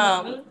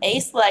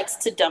 Ace likes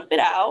to dump it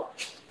out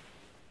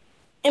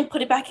and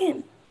put it back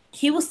in.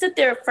 He will sit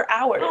there for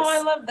hours. Oh,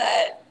 I love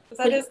that. Is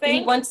that his He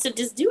thing? wants to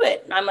just do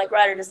it. And I'm like,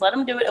 Ryder, just let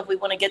him do it if we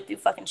want to get through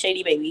fucking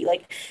Shady Baby.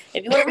 Like,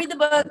 if you want to read the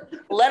book,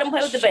 let him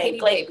play with the bank.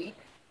 Shady Like, Baby.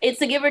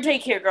 it's a give or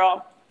take here,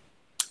 girl.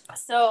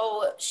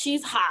 So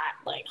she's hot,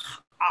 like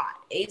hot.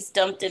 Ace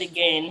dumped it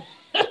again.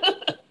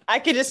 I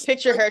could just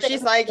picture her.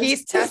 She's like,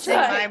 he's touching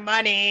my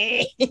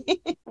money.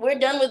 We're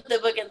done with the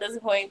book at this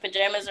point.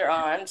 Pajamas are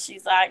on.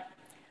 She's like,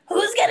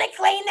 who's gonna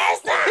clean this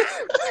up?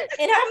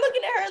 And I'm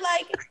looking at her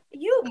like,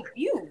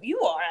 you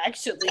are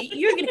actually.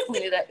 You're gonna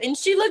clean it up. And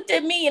she looked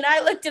at me and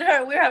I looked at her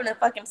and we were having a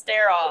fucking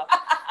stare off.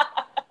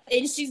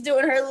 And she's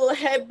doing her little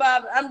head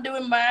bob. I'm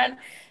doing mine.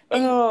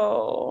 And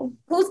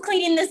who's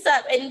cleaning this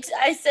up? And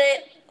I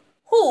said,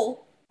 who's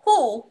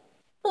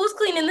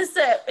cleaning this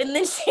up? And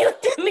then she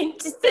looked at me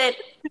and she said,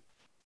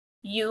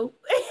 you.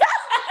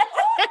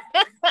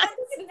 I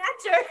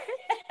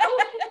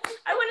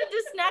wanted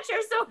to snatch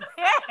her so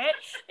bad.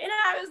 And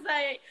I was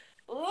like,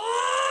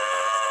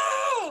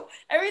 ooh,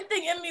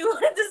 everything in me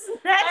wanted to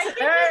snatch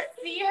her. I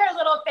could see her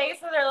little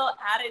face with her little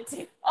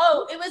attitude.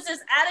 Oh, it was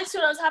just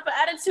attitude on top of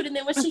attitude. And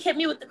then when she hit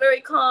me with the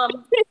very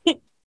calm,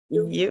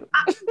 you. Are you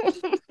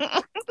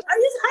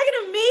talking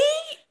to me?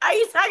 Are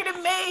you talking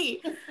to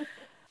me?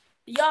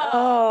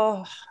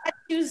 Y'all,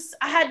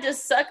 I had to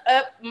suck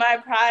up my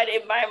pride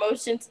and my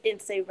emotions and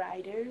say,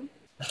 Ryder,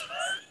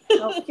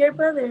 help your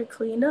brother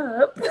clean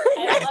up.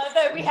 I love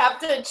that we have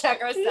to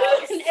check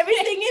ourselves. And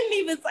everything in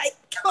me was like,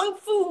 kung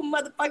fu,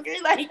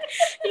 motherfucker. Like,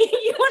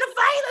 you want to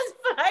fight? Let's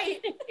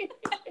fight.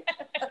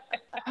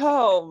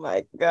 Oh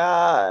my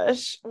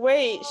gosh.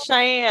 Wait,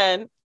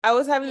 Cheyenne. I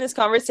was having this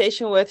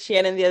conversation with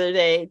Shannon the other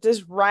day.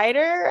 Has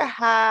Ryder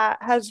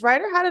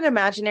had an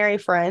imaginary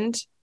friend?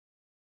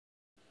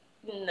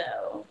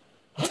 No.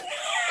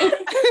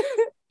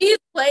 He's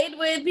played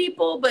with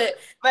people, but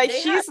like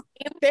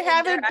they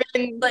haven't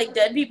been like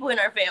dead people in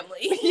our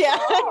family. Yeah.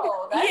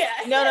 Oh,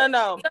 yeah.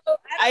 No. So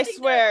I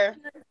swear.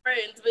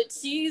 Friends, but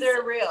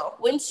they're real.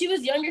 When she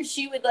was younger,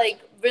 she would like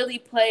really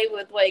play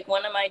with like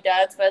one of my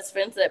dad's best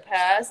friends that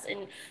passed,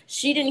 and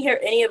she didn't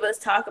hear any of us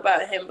talk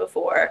about him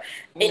before.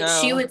 And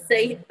she would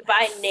say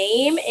by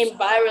name and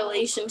by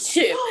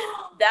relationship.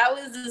 That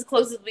was as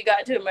close as we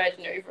got to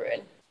imaginary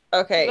friend.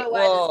 Okay. But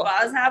why does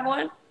Boz have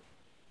one?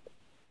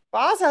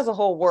 Boz has a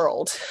whole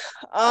world.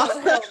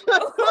 And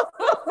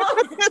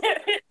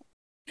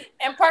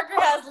Parker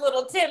has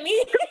little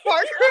Timmy.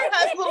 Parker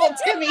has little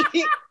Timmy.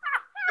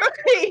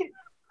 Right.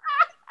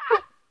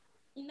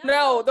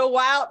 No, the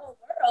wild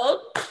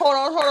world.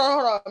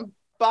 Hold on.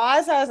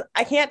 Boz has,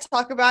 I can't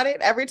talk about it.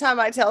 Every time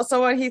I tell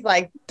someone, he's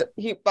like,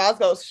 Boz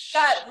goes, shh.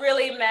 Got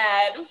really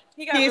mad.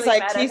 He's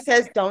like, he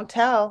says, don't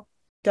tell.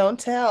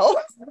 That's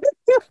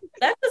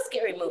a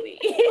scary movie.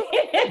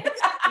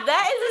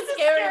 That is a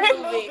scary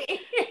movie.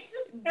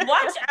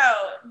 Watch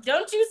out.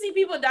 Don't you see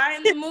people die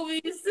in the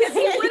movies? He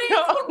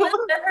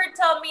wouldn't let her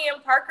tell me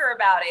and Parker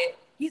about it.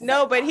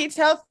 No, but he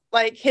tells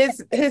like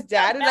his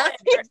dad and I.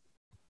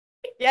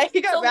 Yeah, he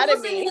got mad at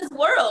me. In his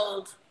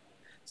world.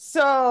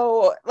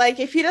 So like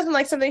if he doesn't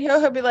like something,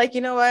 he'll be like,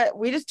 you know what?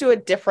 We just do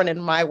it different in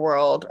my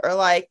world. Or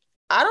like,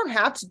 I don't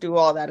have to do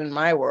all that in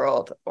my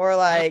world. Or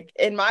like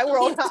in my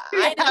world,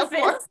 I have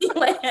fantasy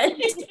land.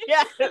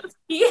 Yeah.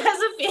 He has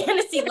a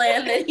fantasy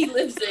land that he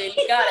lives in.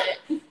 Got it.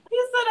 He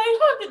said I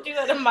don't have to do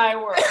that in my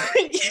world.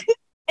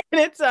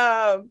 And it's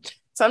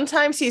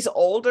sometimes he's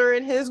older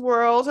in his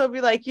world. He'll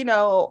be like, you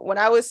know, when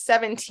I was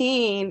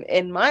 17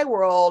 in my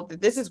world,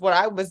 this is what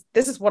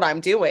I'm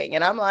doing.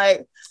 And I'm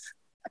like,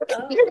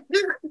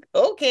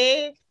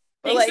 okay.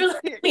 Thanks for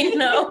letting me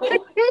know.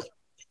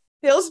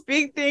 He'll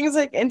speak things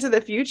like into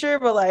the future,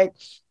 but like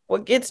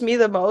what gets me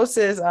the most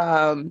is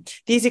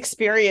these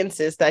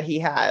experiences that he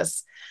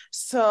has.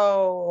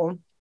 So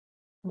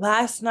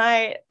last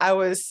night I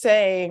was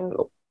saying,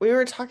 we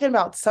were talking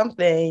about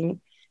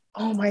something.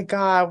 Oh my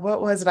God,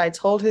 what was it? I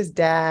told his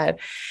dad.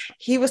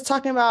 He was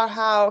talking about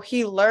how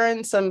he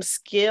learned some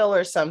skill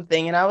or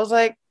something. And I was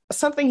like,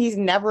 something he's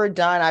never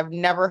done. I've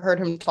never heard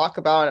him talk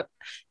about it.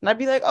 And I'd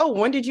be like, oh,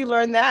 when did you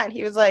learn that? And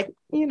he was like,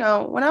 you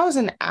know, when I was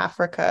in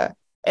Africa.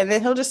 And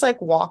then he'll just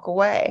like walk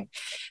away.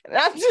 And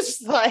I'm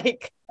just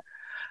like,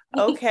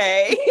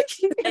 okay.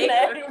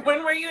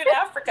 When were you in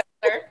Africa,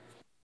 sir?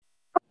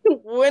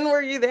 When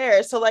were you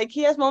there? So like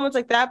he has moments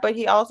like that, but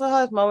he also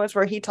has moments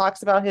where he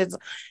talks about he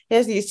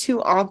has these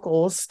two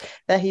uncles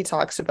that he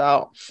talks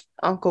about,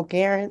 Uncle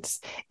Garrett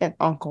and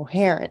Uncle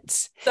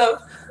Harrence. So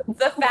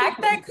the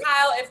fact that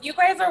Kyle, if you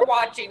guys are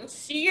watching,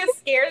 she is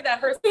scared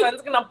that her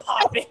son's gonna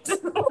pop it.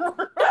 Don't tell him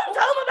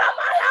about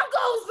my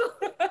uncles.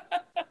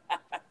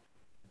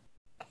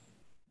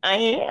 I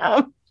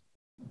am.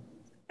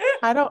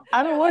 I don't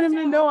want him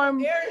to know I'm.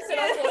 Harris and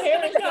Uncle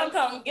Harris gonna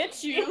come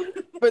get you.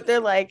 But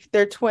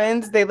they're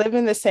twins. They live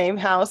in the same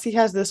house. He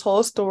has this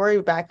whole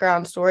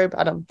background story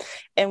about him.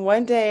 And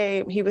one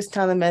day he was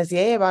telling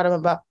Messier about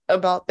him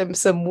about them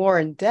some war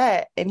in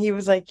debt. And he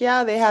was like,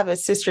 yeah, they have a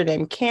sister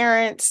named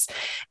Carence.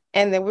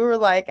 And then we were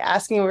like,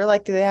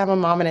 do they have a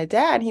mom and a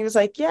dad? And he was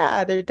like,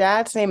 yeah, their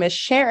dad's name is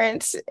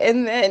Sharence.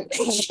 And then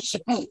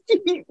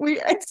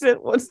I said,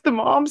 what's the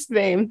mom's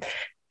name?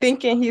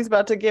 Thinking he's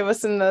about to give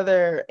us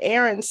another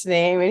Aaron's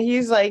name. And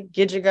he's like,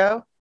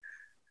 Gidget.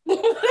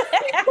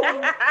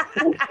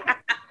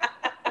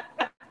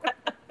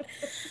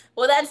 Well,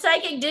 Well, that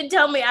psychic did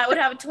tell me I would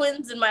have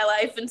twins in my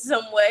life in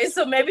some way,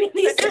 so maybe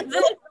these are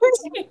the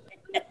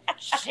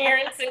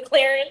Sharon's and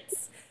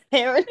Clarence.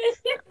 Parents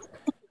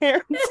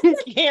and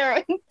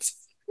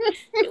Karens.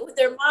 With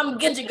their mom,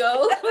 good to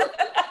go.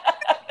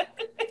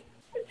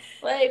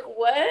 Like,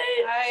 what?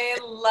 I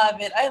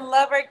love it. I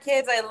love our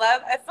kids. I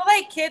feel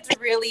like kids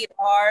really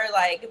are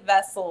like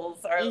vessels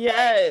or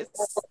Yes.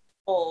 like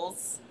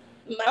bowls.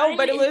 Oh,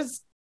 but it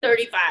was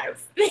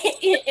 35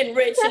 and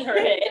rich in her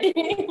head.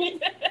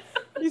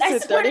 you I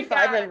said swear to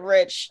 35 God. and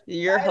rich.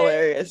 You're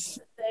hilarious.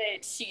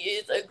 That she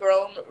is a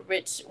grown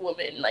rich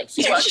woman. Like,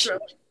 she walks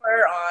around with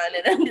fur on,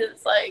 and I'm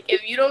just like,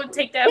 if you don't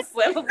take that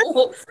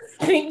flammable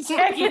pink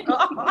jacket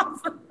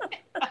off.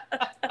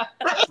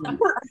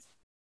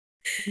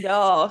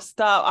 Y'all,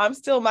 stop. I'm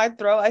still my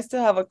throat. I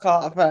still have a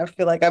cough and I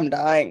feel like I'm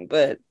dying,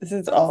 but this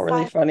is all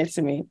really funny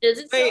to me. Does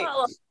it Wait. show how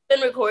long we've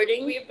been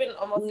recording? We've been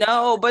almost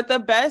No, but the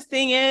best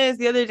thing is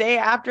the other day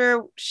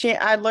after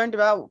I learned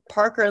about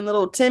Parker and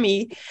little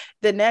Timmy,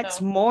 the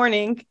next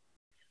morning,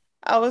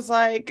 I was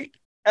like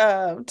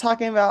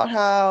talking about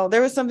how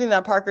there was something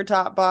that Parker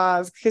taught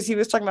Boz because he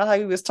was talking about how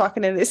he was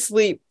talking in his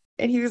sleep.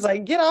 And he was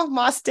like, get off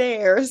my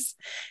stairs.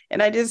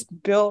 And I just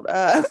built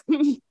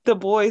the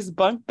boys'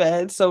 bunk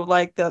bed. So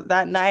like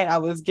that night I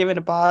was giving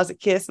Boz a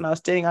kiss and I was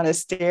standing on his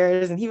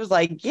stairs and he was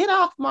like, get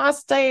off my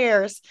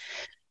stairs.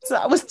 So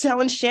I was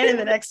telling Shannon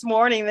the next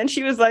morning. Then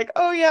she was like,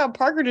 oh yeah,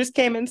 Parker just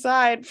came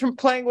inside from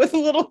playing with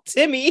little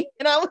Timmy.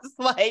 And I was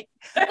like,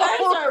 You guys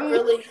are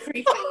really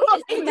creepy.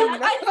 It's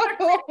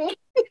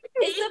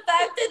the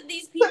fact that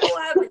these people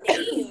have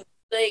names,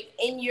 like,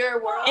 in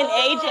your world. And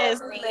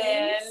ages.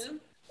 Names.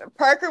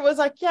 Parker was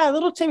like, yeah,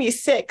 little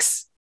Timmy's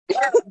 6.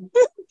 I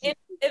can't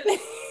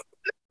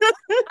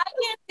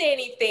say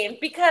anything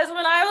because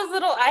when I was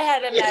little, I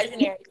had an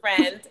imaginary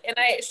friend, and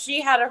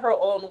she had her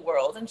own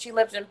world, and she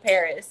lived in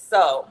Paris.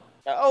 So,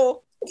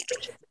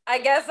 I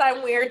guess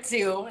I'm weird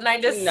too, and I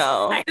just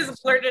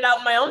blurted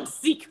out my own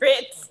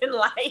secrets in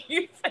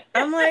life.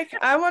 I'm like,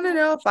 I want to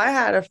know if I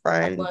had a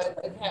friend. But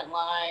I can't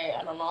lie.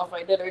 I don't know if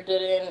I did or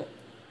didn't.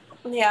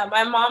 Yeah,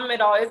 my mom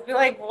would always be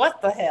like,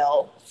 "What the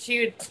hell?"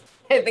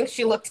 I think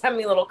she looked at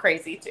me a little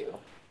crazy too.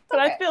 But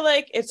I feel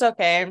like it's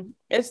okay.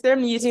 It's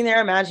them using their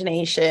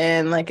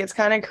imagination. Like, it's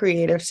kind of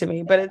creative to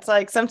me. But it's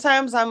like,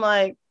 sometimes I'm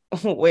like,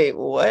 wait,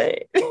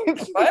 what?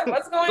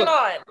 What's going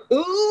on?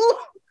 Ooh.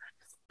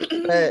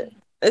 But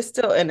it's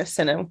still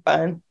innocent and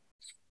fun.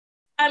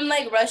 I'm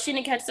like rushing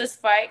to catch this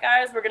fight,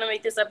 guys. We're gonna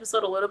make this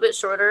episode a little bit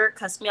shorter.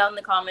 Cuss me out in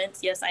the comments.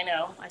 Yes, I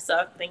know. I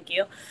suck. Thank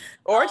you.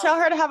 Or tell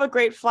her to have a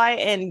great flight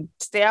and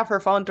stay off her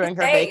phone during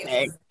her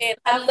baking.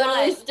 I'm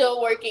literally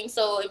still working,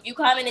 so if you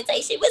comment and say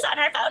she was on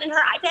her phone and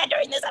her iPad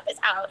during this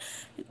episode,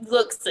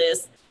 look,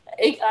 sis,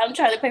 I'm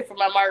trying to pay for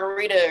my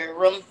margarita or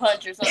rum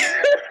punch or something.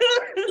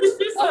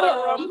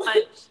 Rum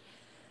punch.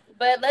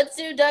 But let's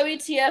do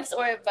WTFs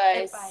or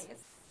advice.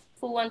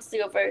 Who wants to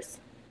go first?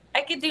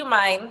 I could do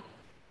mine.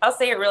 I'll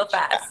say it real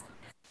fast.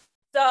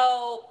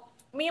 So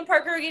me and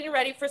Parker were getting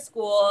ready for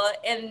school,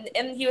 and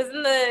he was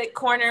in the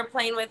corner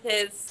playing with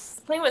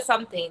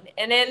something,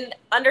 and then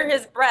under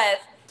his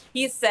breath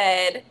he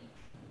said,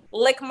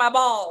 "Lick my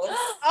balls."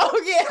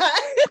 Oh yeah.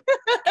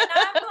 And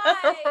I'm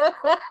like,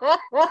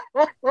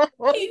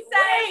 he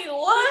said,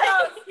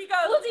 "What?" He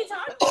goes, "What's he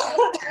talking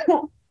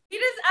about?"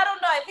 I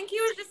don't know. I think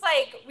he was just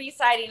like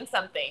reciting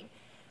something.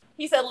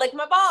 He said, "Lick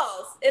my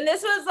balls," and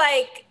this was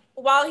like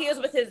while he was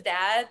with his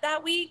dad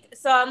that week.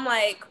 So I'm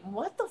like,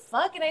 what the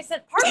fuck? And I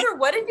said, "Parker,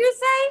 what did you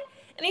say?"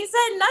 And he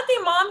said,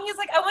 "Nothing, Mom." He's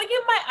like, "I want to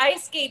get my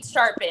ice skates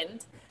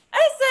sharpened."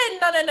 I said,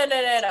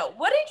 No.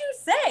 What did you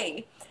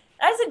say?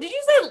 I said, "Did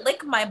you say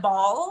lick my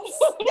balls?"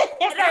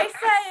 And I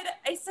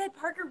said,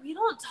 "Parker, we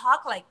don't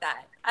talk like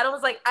that." I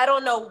was like, "I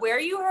don't know where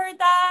you heard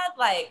that.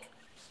 Like,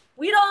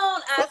 we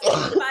don't ask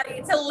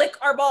anybody to lick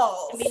our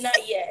balls." I mean,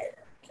 not yet.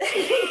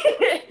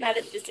 Not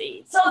at this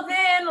age. So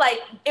then,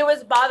 like, it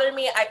was bothering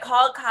me. I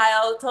called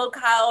Kyle, told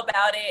Kyle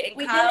about it, and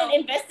We Kyle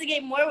didn't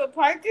investigate more with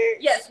Parker?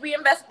 Yes, we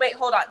invest. Wait,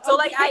 hold on. So,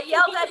 like, I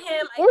yelled at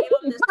him. I gave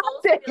him this whole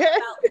spiel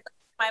about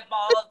my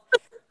balls.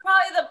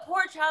 Probably the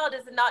poor child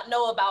does not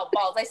know about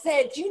balls. I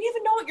said, "Do you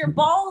even know what your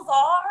balls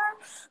are?"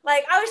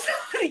 Like, I was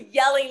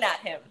yelling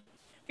at him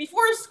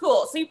before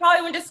school. So he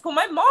probably went to school.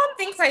 My mom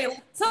thinks I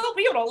tell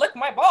people to lick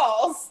my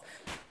balls.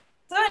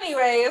 So,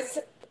 anyways,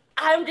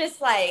 I'm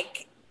just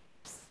like,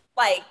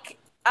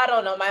 I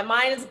don't know. My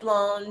mind is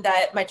blown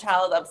that my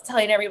child, I was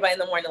telling everybody in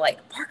the morning,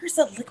 like, "Parker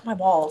said, lick my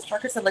balls.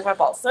 Parker said, lick my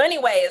balls." So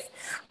anyways,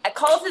 I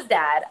called his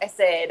dad. I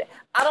said,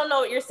 "I don't know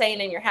what you're saying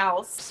in your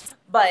house,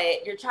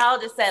 but your child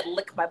just said,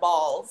 lick my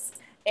balls."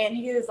 And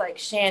he was like,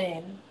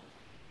 "Shannon,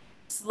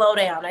 slow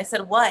down." I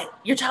said, "What?"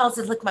 "Your child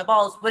said, lick my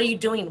balls. What are you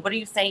doing? What are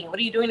you saying? What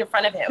are you doing in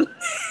front of him?"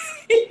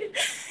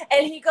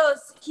 And he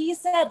goes, "He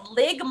said,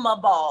 ligma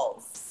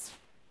balls."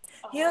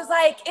 He was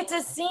like, "It's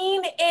a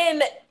scene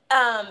in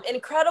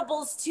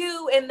Incredibles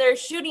 2 and they're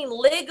shooting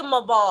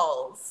Ligma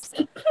balls.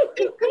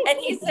 And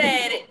he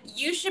said,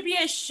 you should be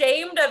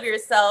ashamed of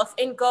yourself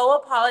and go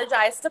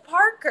apologize to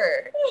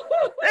Parker.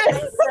 I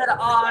said,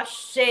 oh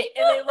shit.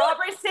 And then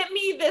Robert sent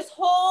me this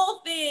whole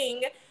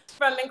thing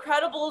from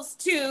Incredibles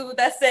 2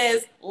 that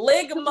says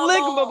Ligma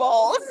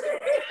balls.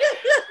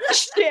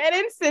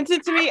 Shannon sent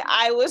it to me.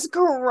 I was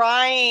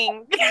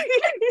crying.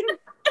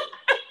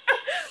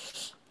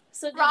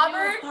 So did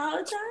Robert, you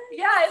apologize?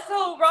 Yeah,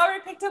 so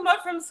Robert picked him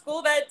up from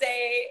school that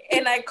day,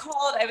 and I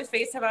was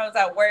FaceTime, I was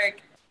at work,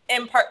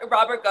 and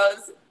Robert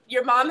goes,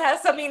 your mom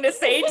has something to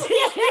say to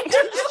you.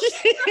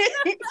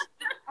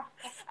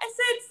 I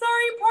said,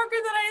 sorry,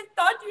 Parker, that I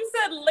thought you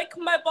said lick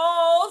my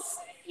balls.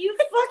 You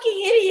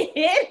fucking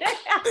idiot.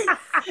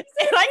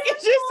 And I can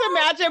just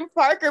imagine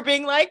Parker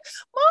being like,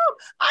 Mom,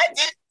 I didn't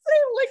say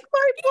lick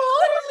my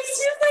balls.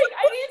 She's like,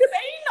 I didn't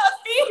say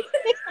nothing.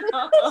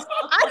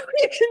 I don't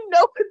even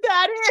know what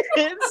that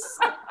is.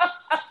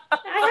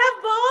 I have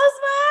balls,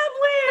 Mom.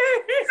 Where?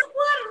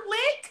 What,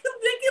 lick?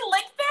 They can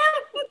lick them?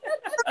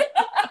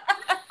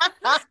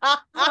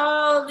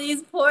 Oh,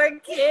 these poor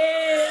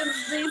kids.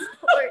 These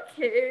poor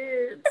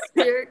kids.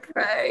 Dear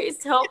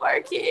Christ, help our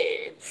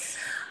kids.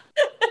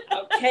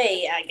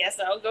 Okay, I guess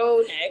I'll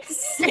go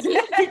next.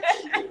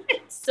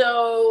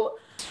 So,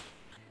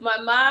 my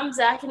mom,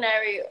 Zach, and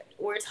I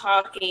were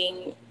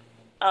talking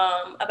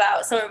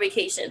about summer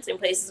vacations and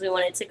places we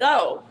wanted to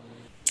go.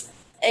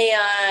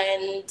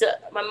 And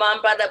my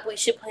mom brought up we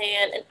should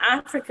plan an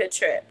Africa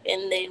trip.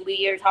 And then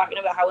we were talking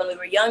about how when we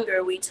were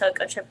younger, we took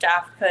a trip to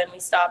Africa and we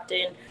stopped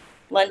in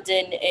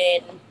London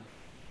and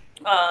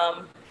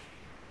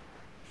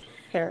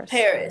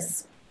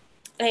Paris.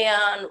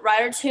 And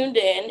Ryder tuned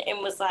in and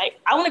was like,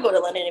 I want to go to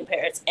London and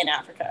Paris and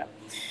Africa.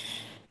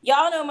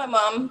 Y'all know my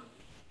mom.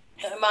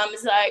 My mom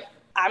is like,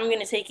 I'm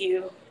going to take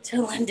you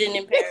to London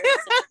and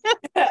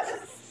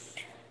Paris.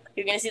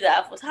 You're going to see the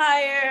Eiffel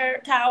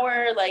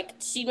Tower. Like,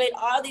 she made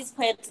all these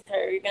plans with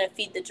her. You're going to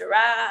feed the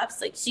giraffes.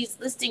 Like, she's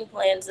listing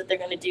plans that they're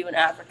going to do in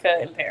Africa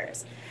and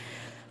Paris.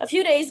 A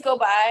few days go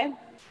by,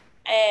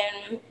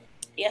 and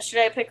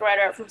yesterday I picked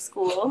Ryder up from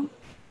school,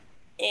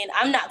 and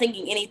I'm not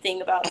thinking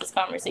anything about this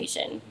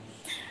conversation.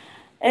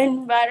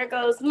 And Ryder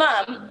goes,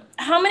 Mom,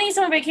 how many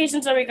summer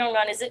vacations are we going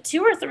on? Is it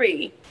 2 or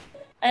 3?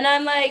 And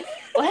I'm like,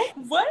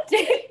 what?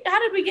 How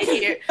did we get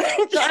here?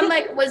 So I'm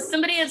like, was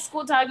somebody at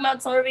school talking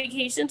about summer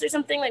vacations or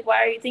something? Like,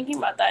 why are you thinking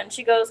about that? And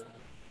she goes,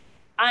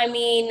 I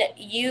mean,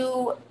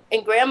 you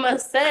and Grandma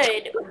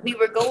said we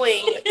were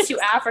going to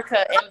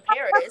Africa and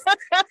Paris.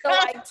 So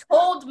I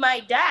told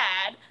my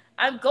dad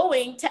I'm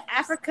going to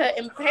Africa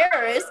and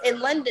Paris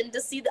and London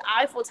to see the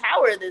Eiffel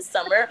Tower this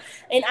summer.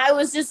 And I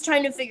was just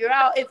trying to figure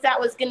out if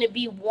that was going to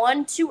be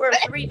 1, 2, or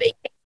 3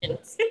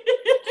 vacations.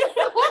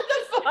 What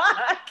the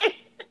fuck?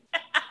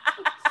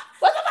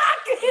 What the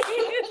fuck?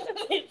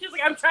 She's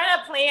like, I'm trying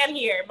to plan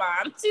here,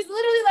 Mom. She's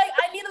literally like,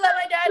 I need to let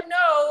my dad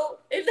know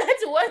if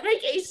that's 1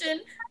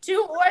 vacation,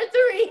 2 or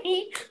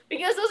 3,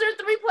 because those are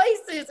 3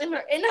 places. And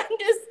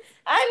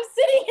I'm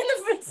sitting in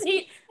the front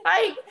seat,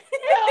 like,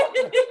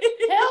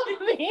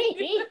 help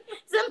me.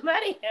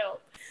 Somebody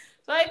help.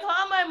 So I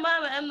call my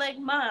mom and I'm like,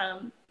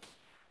 Mom,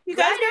 you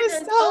guys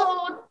are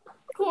told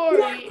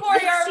Corey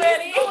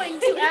already. She's going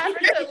to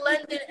Africa,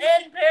 London,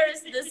 and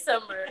Paris this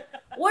summer.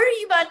 What are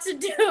you about to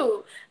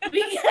do?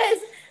 Because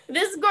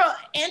this girl,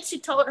 and she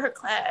told her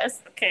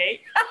class,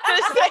 okay. I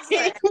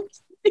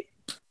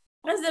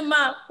said,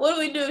 Mom, what do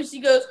we do? She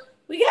goes,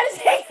 we gotta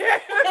take her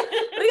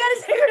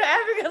to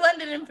Africa,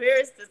 London, and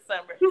Paris this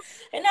summer.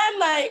 And I'm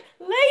like,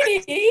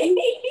 lady,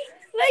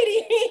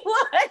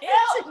 what?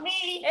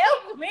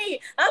 Help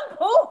me. I'm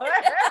poor.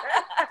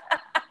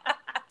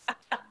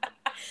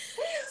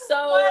 So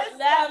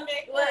that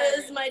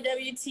was my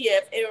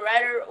WTF. And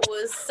Ryder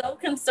was so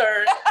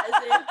concerned, as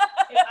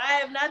if I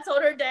have not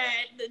told her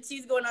dad that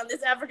she's going on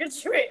this Africa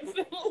trip.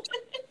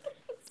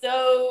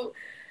 So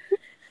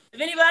if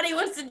anybody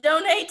wants to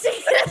donate to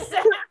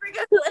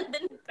Africa,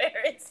 London,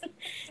 Paris,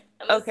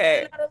 I'm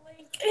okay. send out a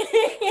link.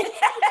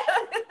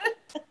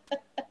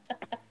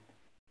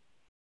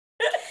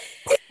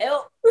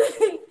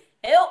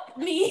 Help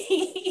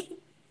me.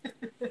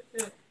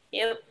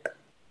 Yep.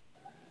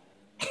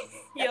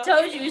 I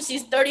told you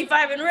she's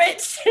 35 and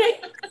rich.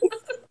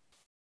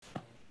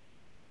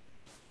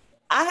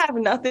 I have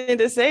nothing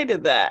to say to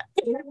that.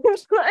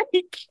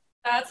 Like,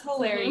 That's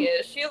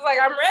hilarious. She was like,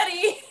 I'm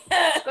ready.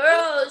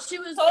 Girl, she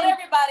was told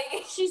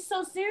everybody. She's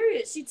so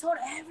serious. She told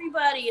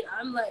everybody. And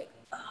I'm like,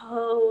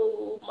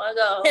 oh my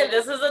God. And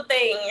this is a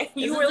thing.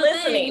 You were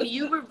listening.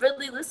 You were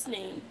really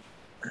listening.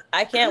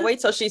 I can't wait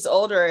till she's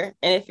older.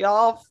 And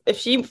if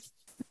she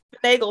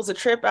finagles a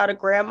trip out of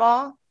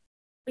Grandma,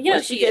 You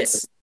know she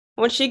is.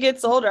 When she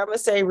gets older, I'm gonna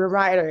say,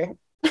 Ryder,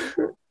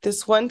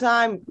 this one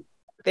time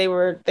they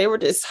were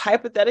just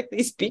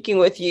hypothetically speaking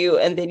with you,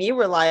 and then you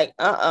were like,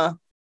 No,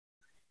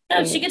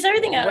 she gets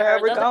everything out of her. Where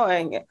are we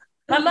going?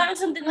 My mom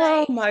something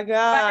Oh like, my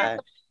God.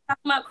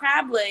 talking about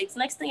crab legs.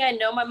 Next thing I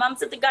know, my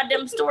mom's at the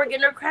goddamn store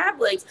getting her crab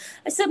legs.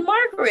 I said,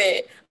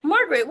 Margaret,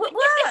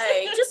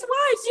 why? Just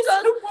why? She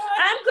goes,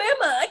 I'm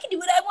grandma. I can do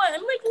what I want.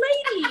 I'm like,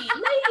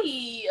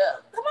 lady,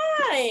 come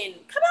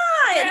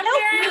on,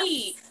 help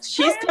me.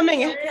 She's coming.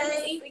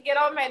 They get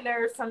on my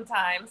nerves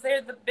sometimes.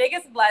 They're the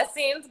biggest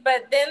blessings,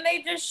 but then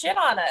they just shit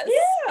on us.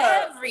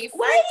 Yeah. Every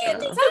Why do you freaking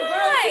think some girl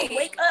time. can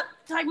wake up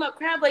talking about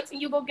crab legs and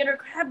you go get her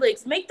crab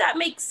legs? Make that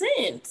make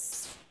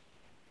sense.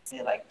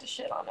 They like to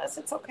shit on us.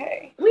 It's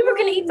okay. We were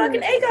gonna eat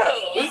fucking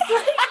Eggos.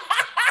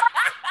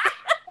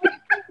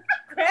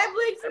 Crab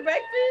legs for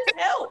breakfast?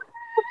 Help.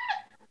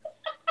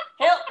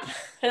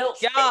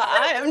 Yeah,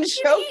 I am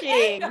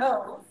choking.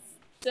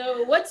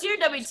 So what's your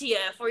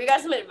WTF? Or you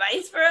got some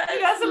advice for us? You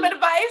got some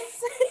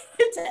advice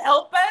to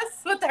help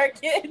us with our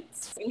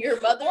kids? Your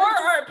mother? Or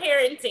our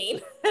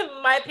parenting.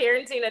 My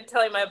parenting and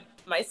telling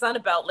my son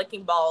about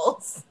licking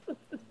balls.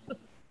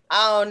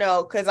 I don't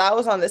know, because I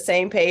was on the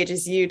same page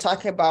as you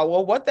talking about,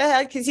 well, what the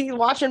heck is he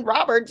watching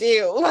Robert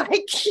do?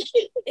 Like,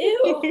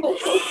 Ew.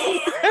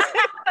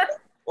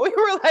 we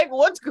were like,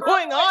 what's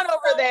going on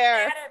over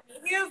there?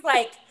 He was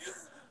like,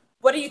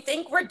 what do you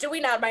think we're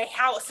doing at my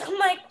house? I'm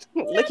like,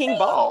 Licking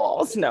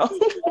balls. No.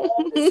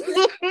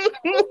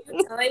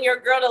 telling your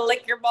girl to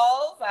lick your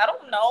balls? I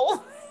don't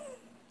know.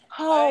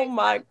 Oh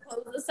my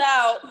Close this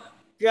out.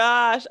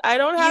 gosh. I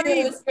don't have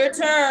It's your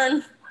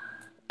turn.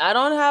 I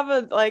don't have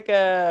I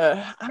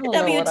don't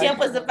know what WTF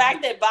was the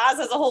fact that Boz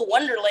has a whole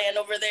wonderland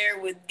over there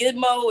with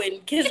Gizmo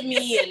and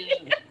Kisme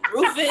and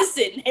Rufus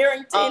and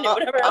Harrington and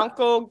whatever else.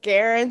 Uncle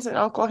Garrence and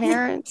Uncle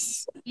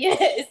Harrence.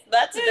 Yes,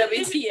 that's a Go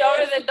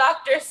WTF. to the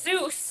Dr.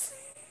 Seuss.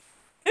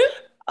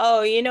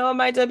 Oh, you know what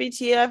my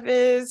WTF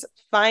is?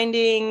 I've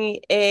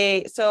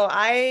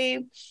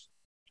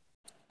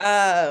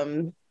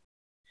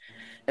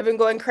been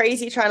going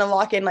crazy trying to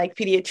lock in like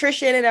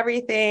pediatrician and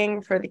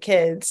everything for the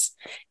kids.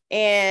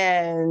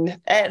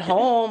 And at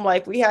home,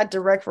 like we had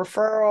direct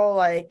referral,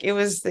 like it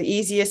was the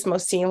easiest,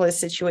 most seamless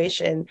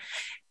situation.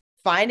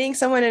 Finding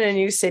someone in a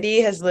new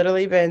city has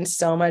literally been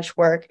so much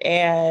work.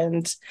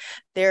 And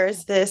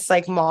there's this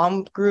like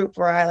mom group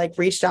where I like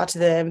reached out to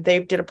them. They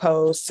did a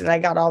post and I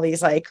got all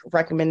these like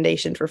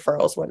recommendations,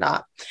 referrals,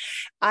 whatnot.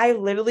 I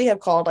literally have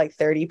called like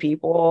 30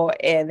 people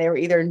and they were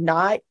either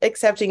not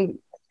accepting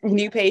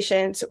new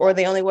patients or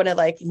they only wanted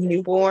like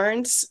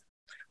newborns,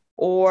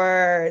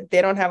 or they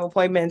don't have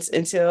appointments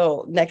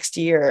until next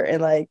year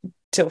and like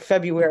till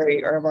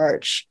February or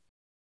March.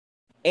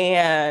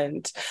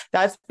 And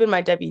that's been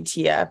my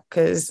WTF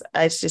because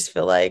I just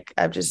feel like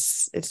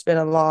it's been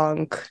a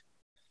long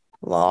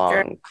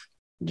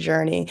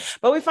journey.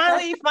 But we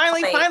finally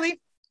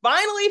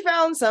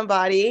found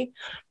somebody.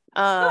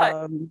 Like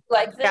them?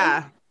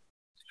 Yeah.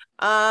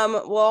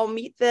 We'll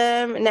meet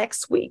them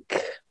next week.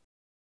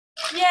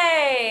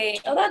 Yay.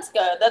 Oh, that's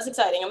good. That's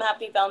exciting. I'm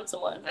happy you found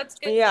someone. That's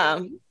good.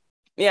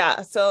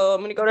 Yeah. So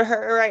I'm gonna go to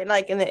her right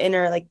like in the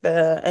inner, like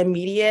the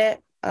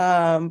immediate.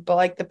 But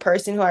like the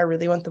person who I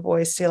really want the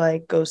boys to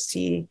like go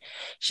see,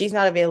 she's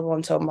not available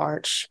until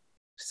March.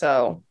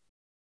 So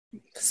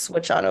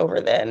switch on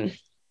over then.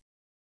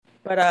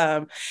 But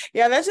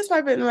yeah, that's just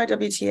my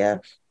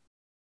WTF.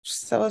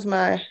 That was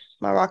my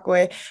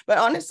Rockaway. But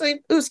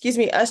honestly, us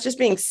just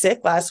being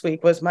sick last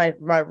week was my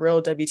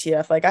real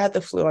WTF. Like I had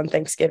the flu on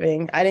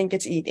Thanksgiving. I didn't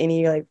get to eat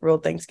any like real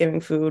Thanksgiving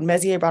food.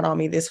 Mezzier brought on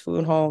me this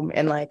food home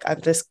and like I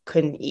just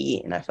couldn't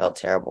eat and I felt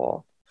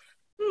terrible.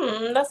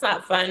 That's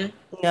not fun.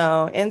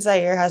 No, and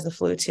Zaire has the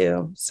flu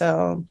too.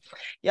 So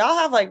y'all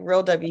have like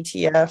real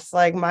WTFs.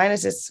 Like mine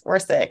is just we're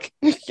sick.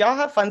 Y'all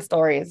have fun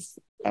stories.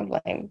 I'm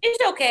lame.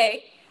 It's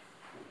okay.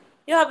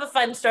 You'll have a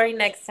fun story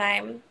next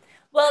time.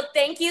 Well,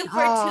 thank you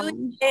for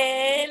tuning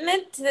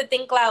in to the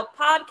Think Loud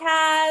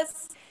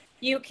podcast.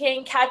 You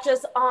can catch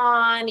us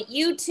on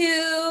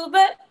YouTube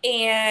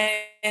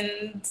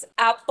and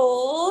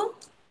Apple.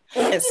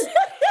 Yes.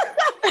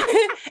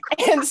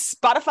 And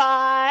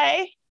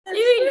Spotify.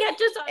 You can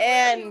catch us on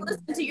And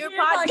listen to your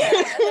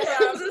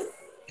podcast.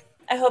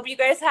 I hope you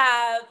guys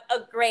have a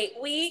great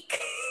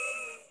week.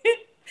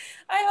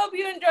 I hope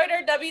you enjoyed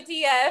our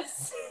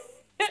WTFs.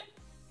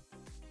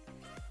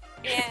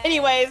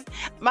 Anyways,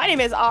 my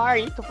name is R.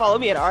 You can follow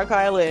me at Ark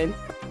Island.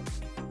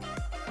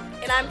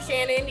 And I'm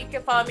Shannon. You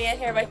can follow me at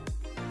Hair by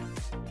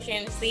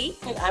Shannon C.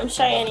 And I'm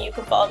Cheyenne. You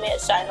can follow me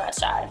at Shy Not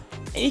Shy.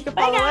 And you can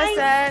follow us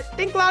at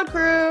Think Loud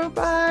Crew.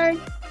 Bye.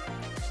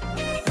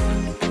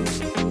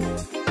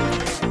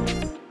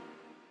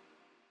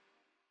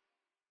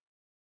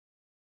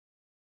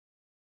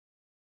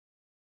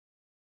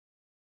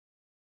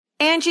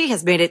 Angie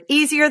has made it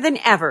easier than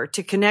ever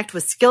to connect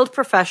with skilled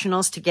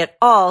professionals to get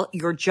all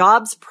your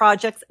jobs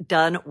projects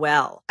done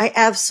well. I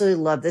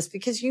absolutely love this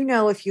because, you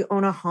know, if you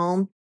own a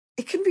home,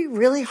 it can be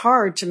really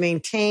hard to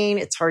maintain.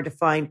 It's hard to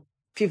find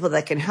people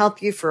that can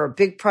help you for a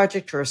big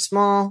project or a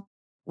small.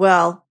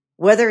 Well,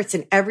 whether it's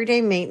in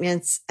everyday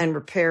maintenance and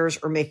repairs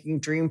or making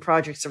dream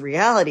projects a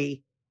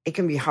reality, it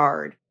can be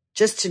hard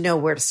just to know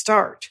where to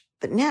start.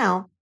 But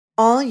now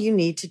all you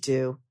need to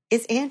do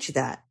is Angie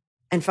that.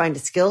 and find a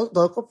skilled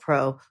local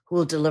pro who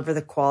will deliver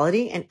the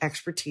quality and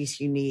expertise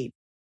you need.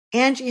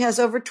 Angie has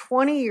over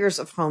 20 years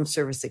of home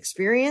service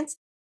experience,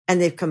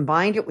 and they've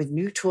combined it with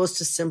new tools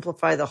to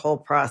simplify the whole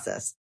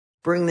process.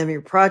 Bring them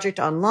your project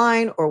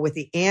online or with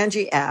the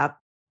Angie app,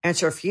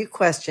 answer a few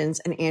questions,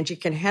 and Angie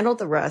can handle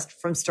the rest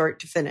from start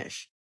to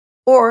finish.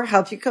 Or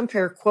help you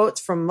compare quotes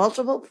from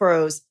multiple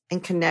pros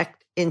and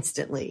connect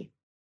instantly,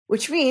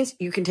 which means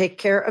you can take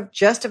care of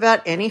just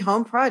about any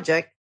home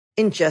project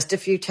in just a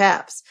few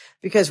taps.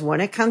 Because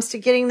when it comes to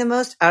getting the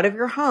most out of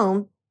your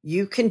home,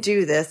 you can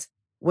do this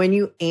when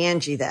you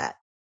Angie that.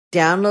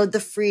 Download the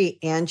free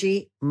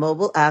Angie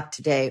mobile app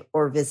today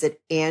or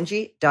visit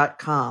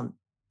Angie.com.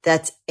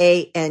 That's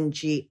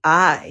ANGI.com.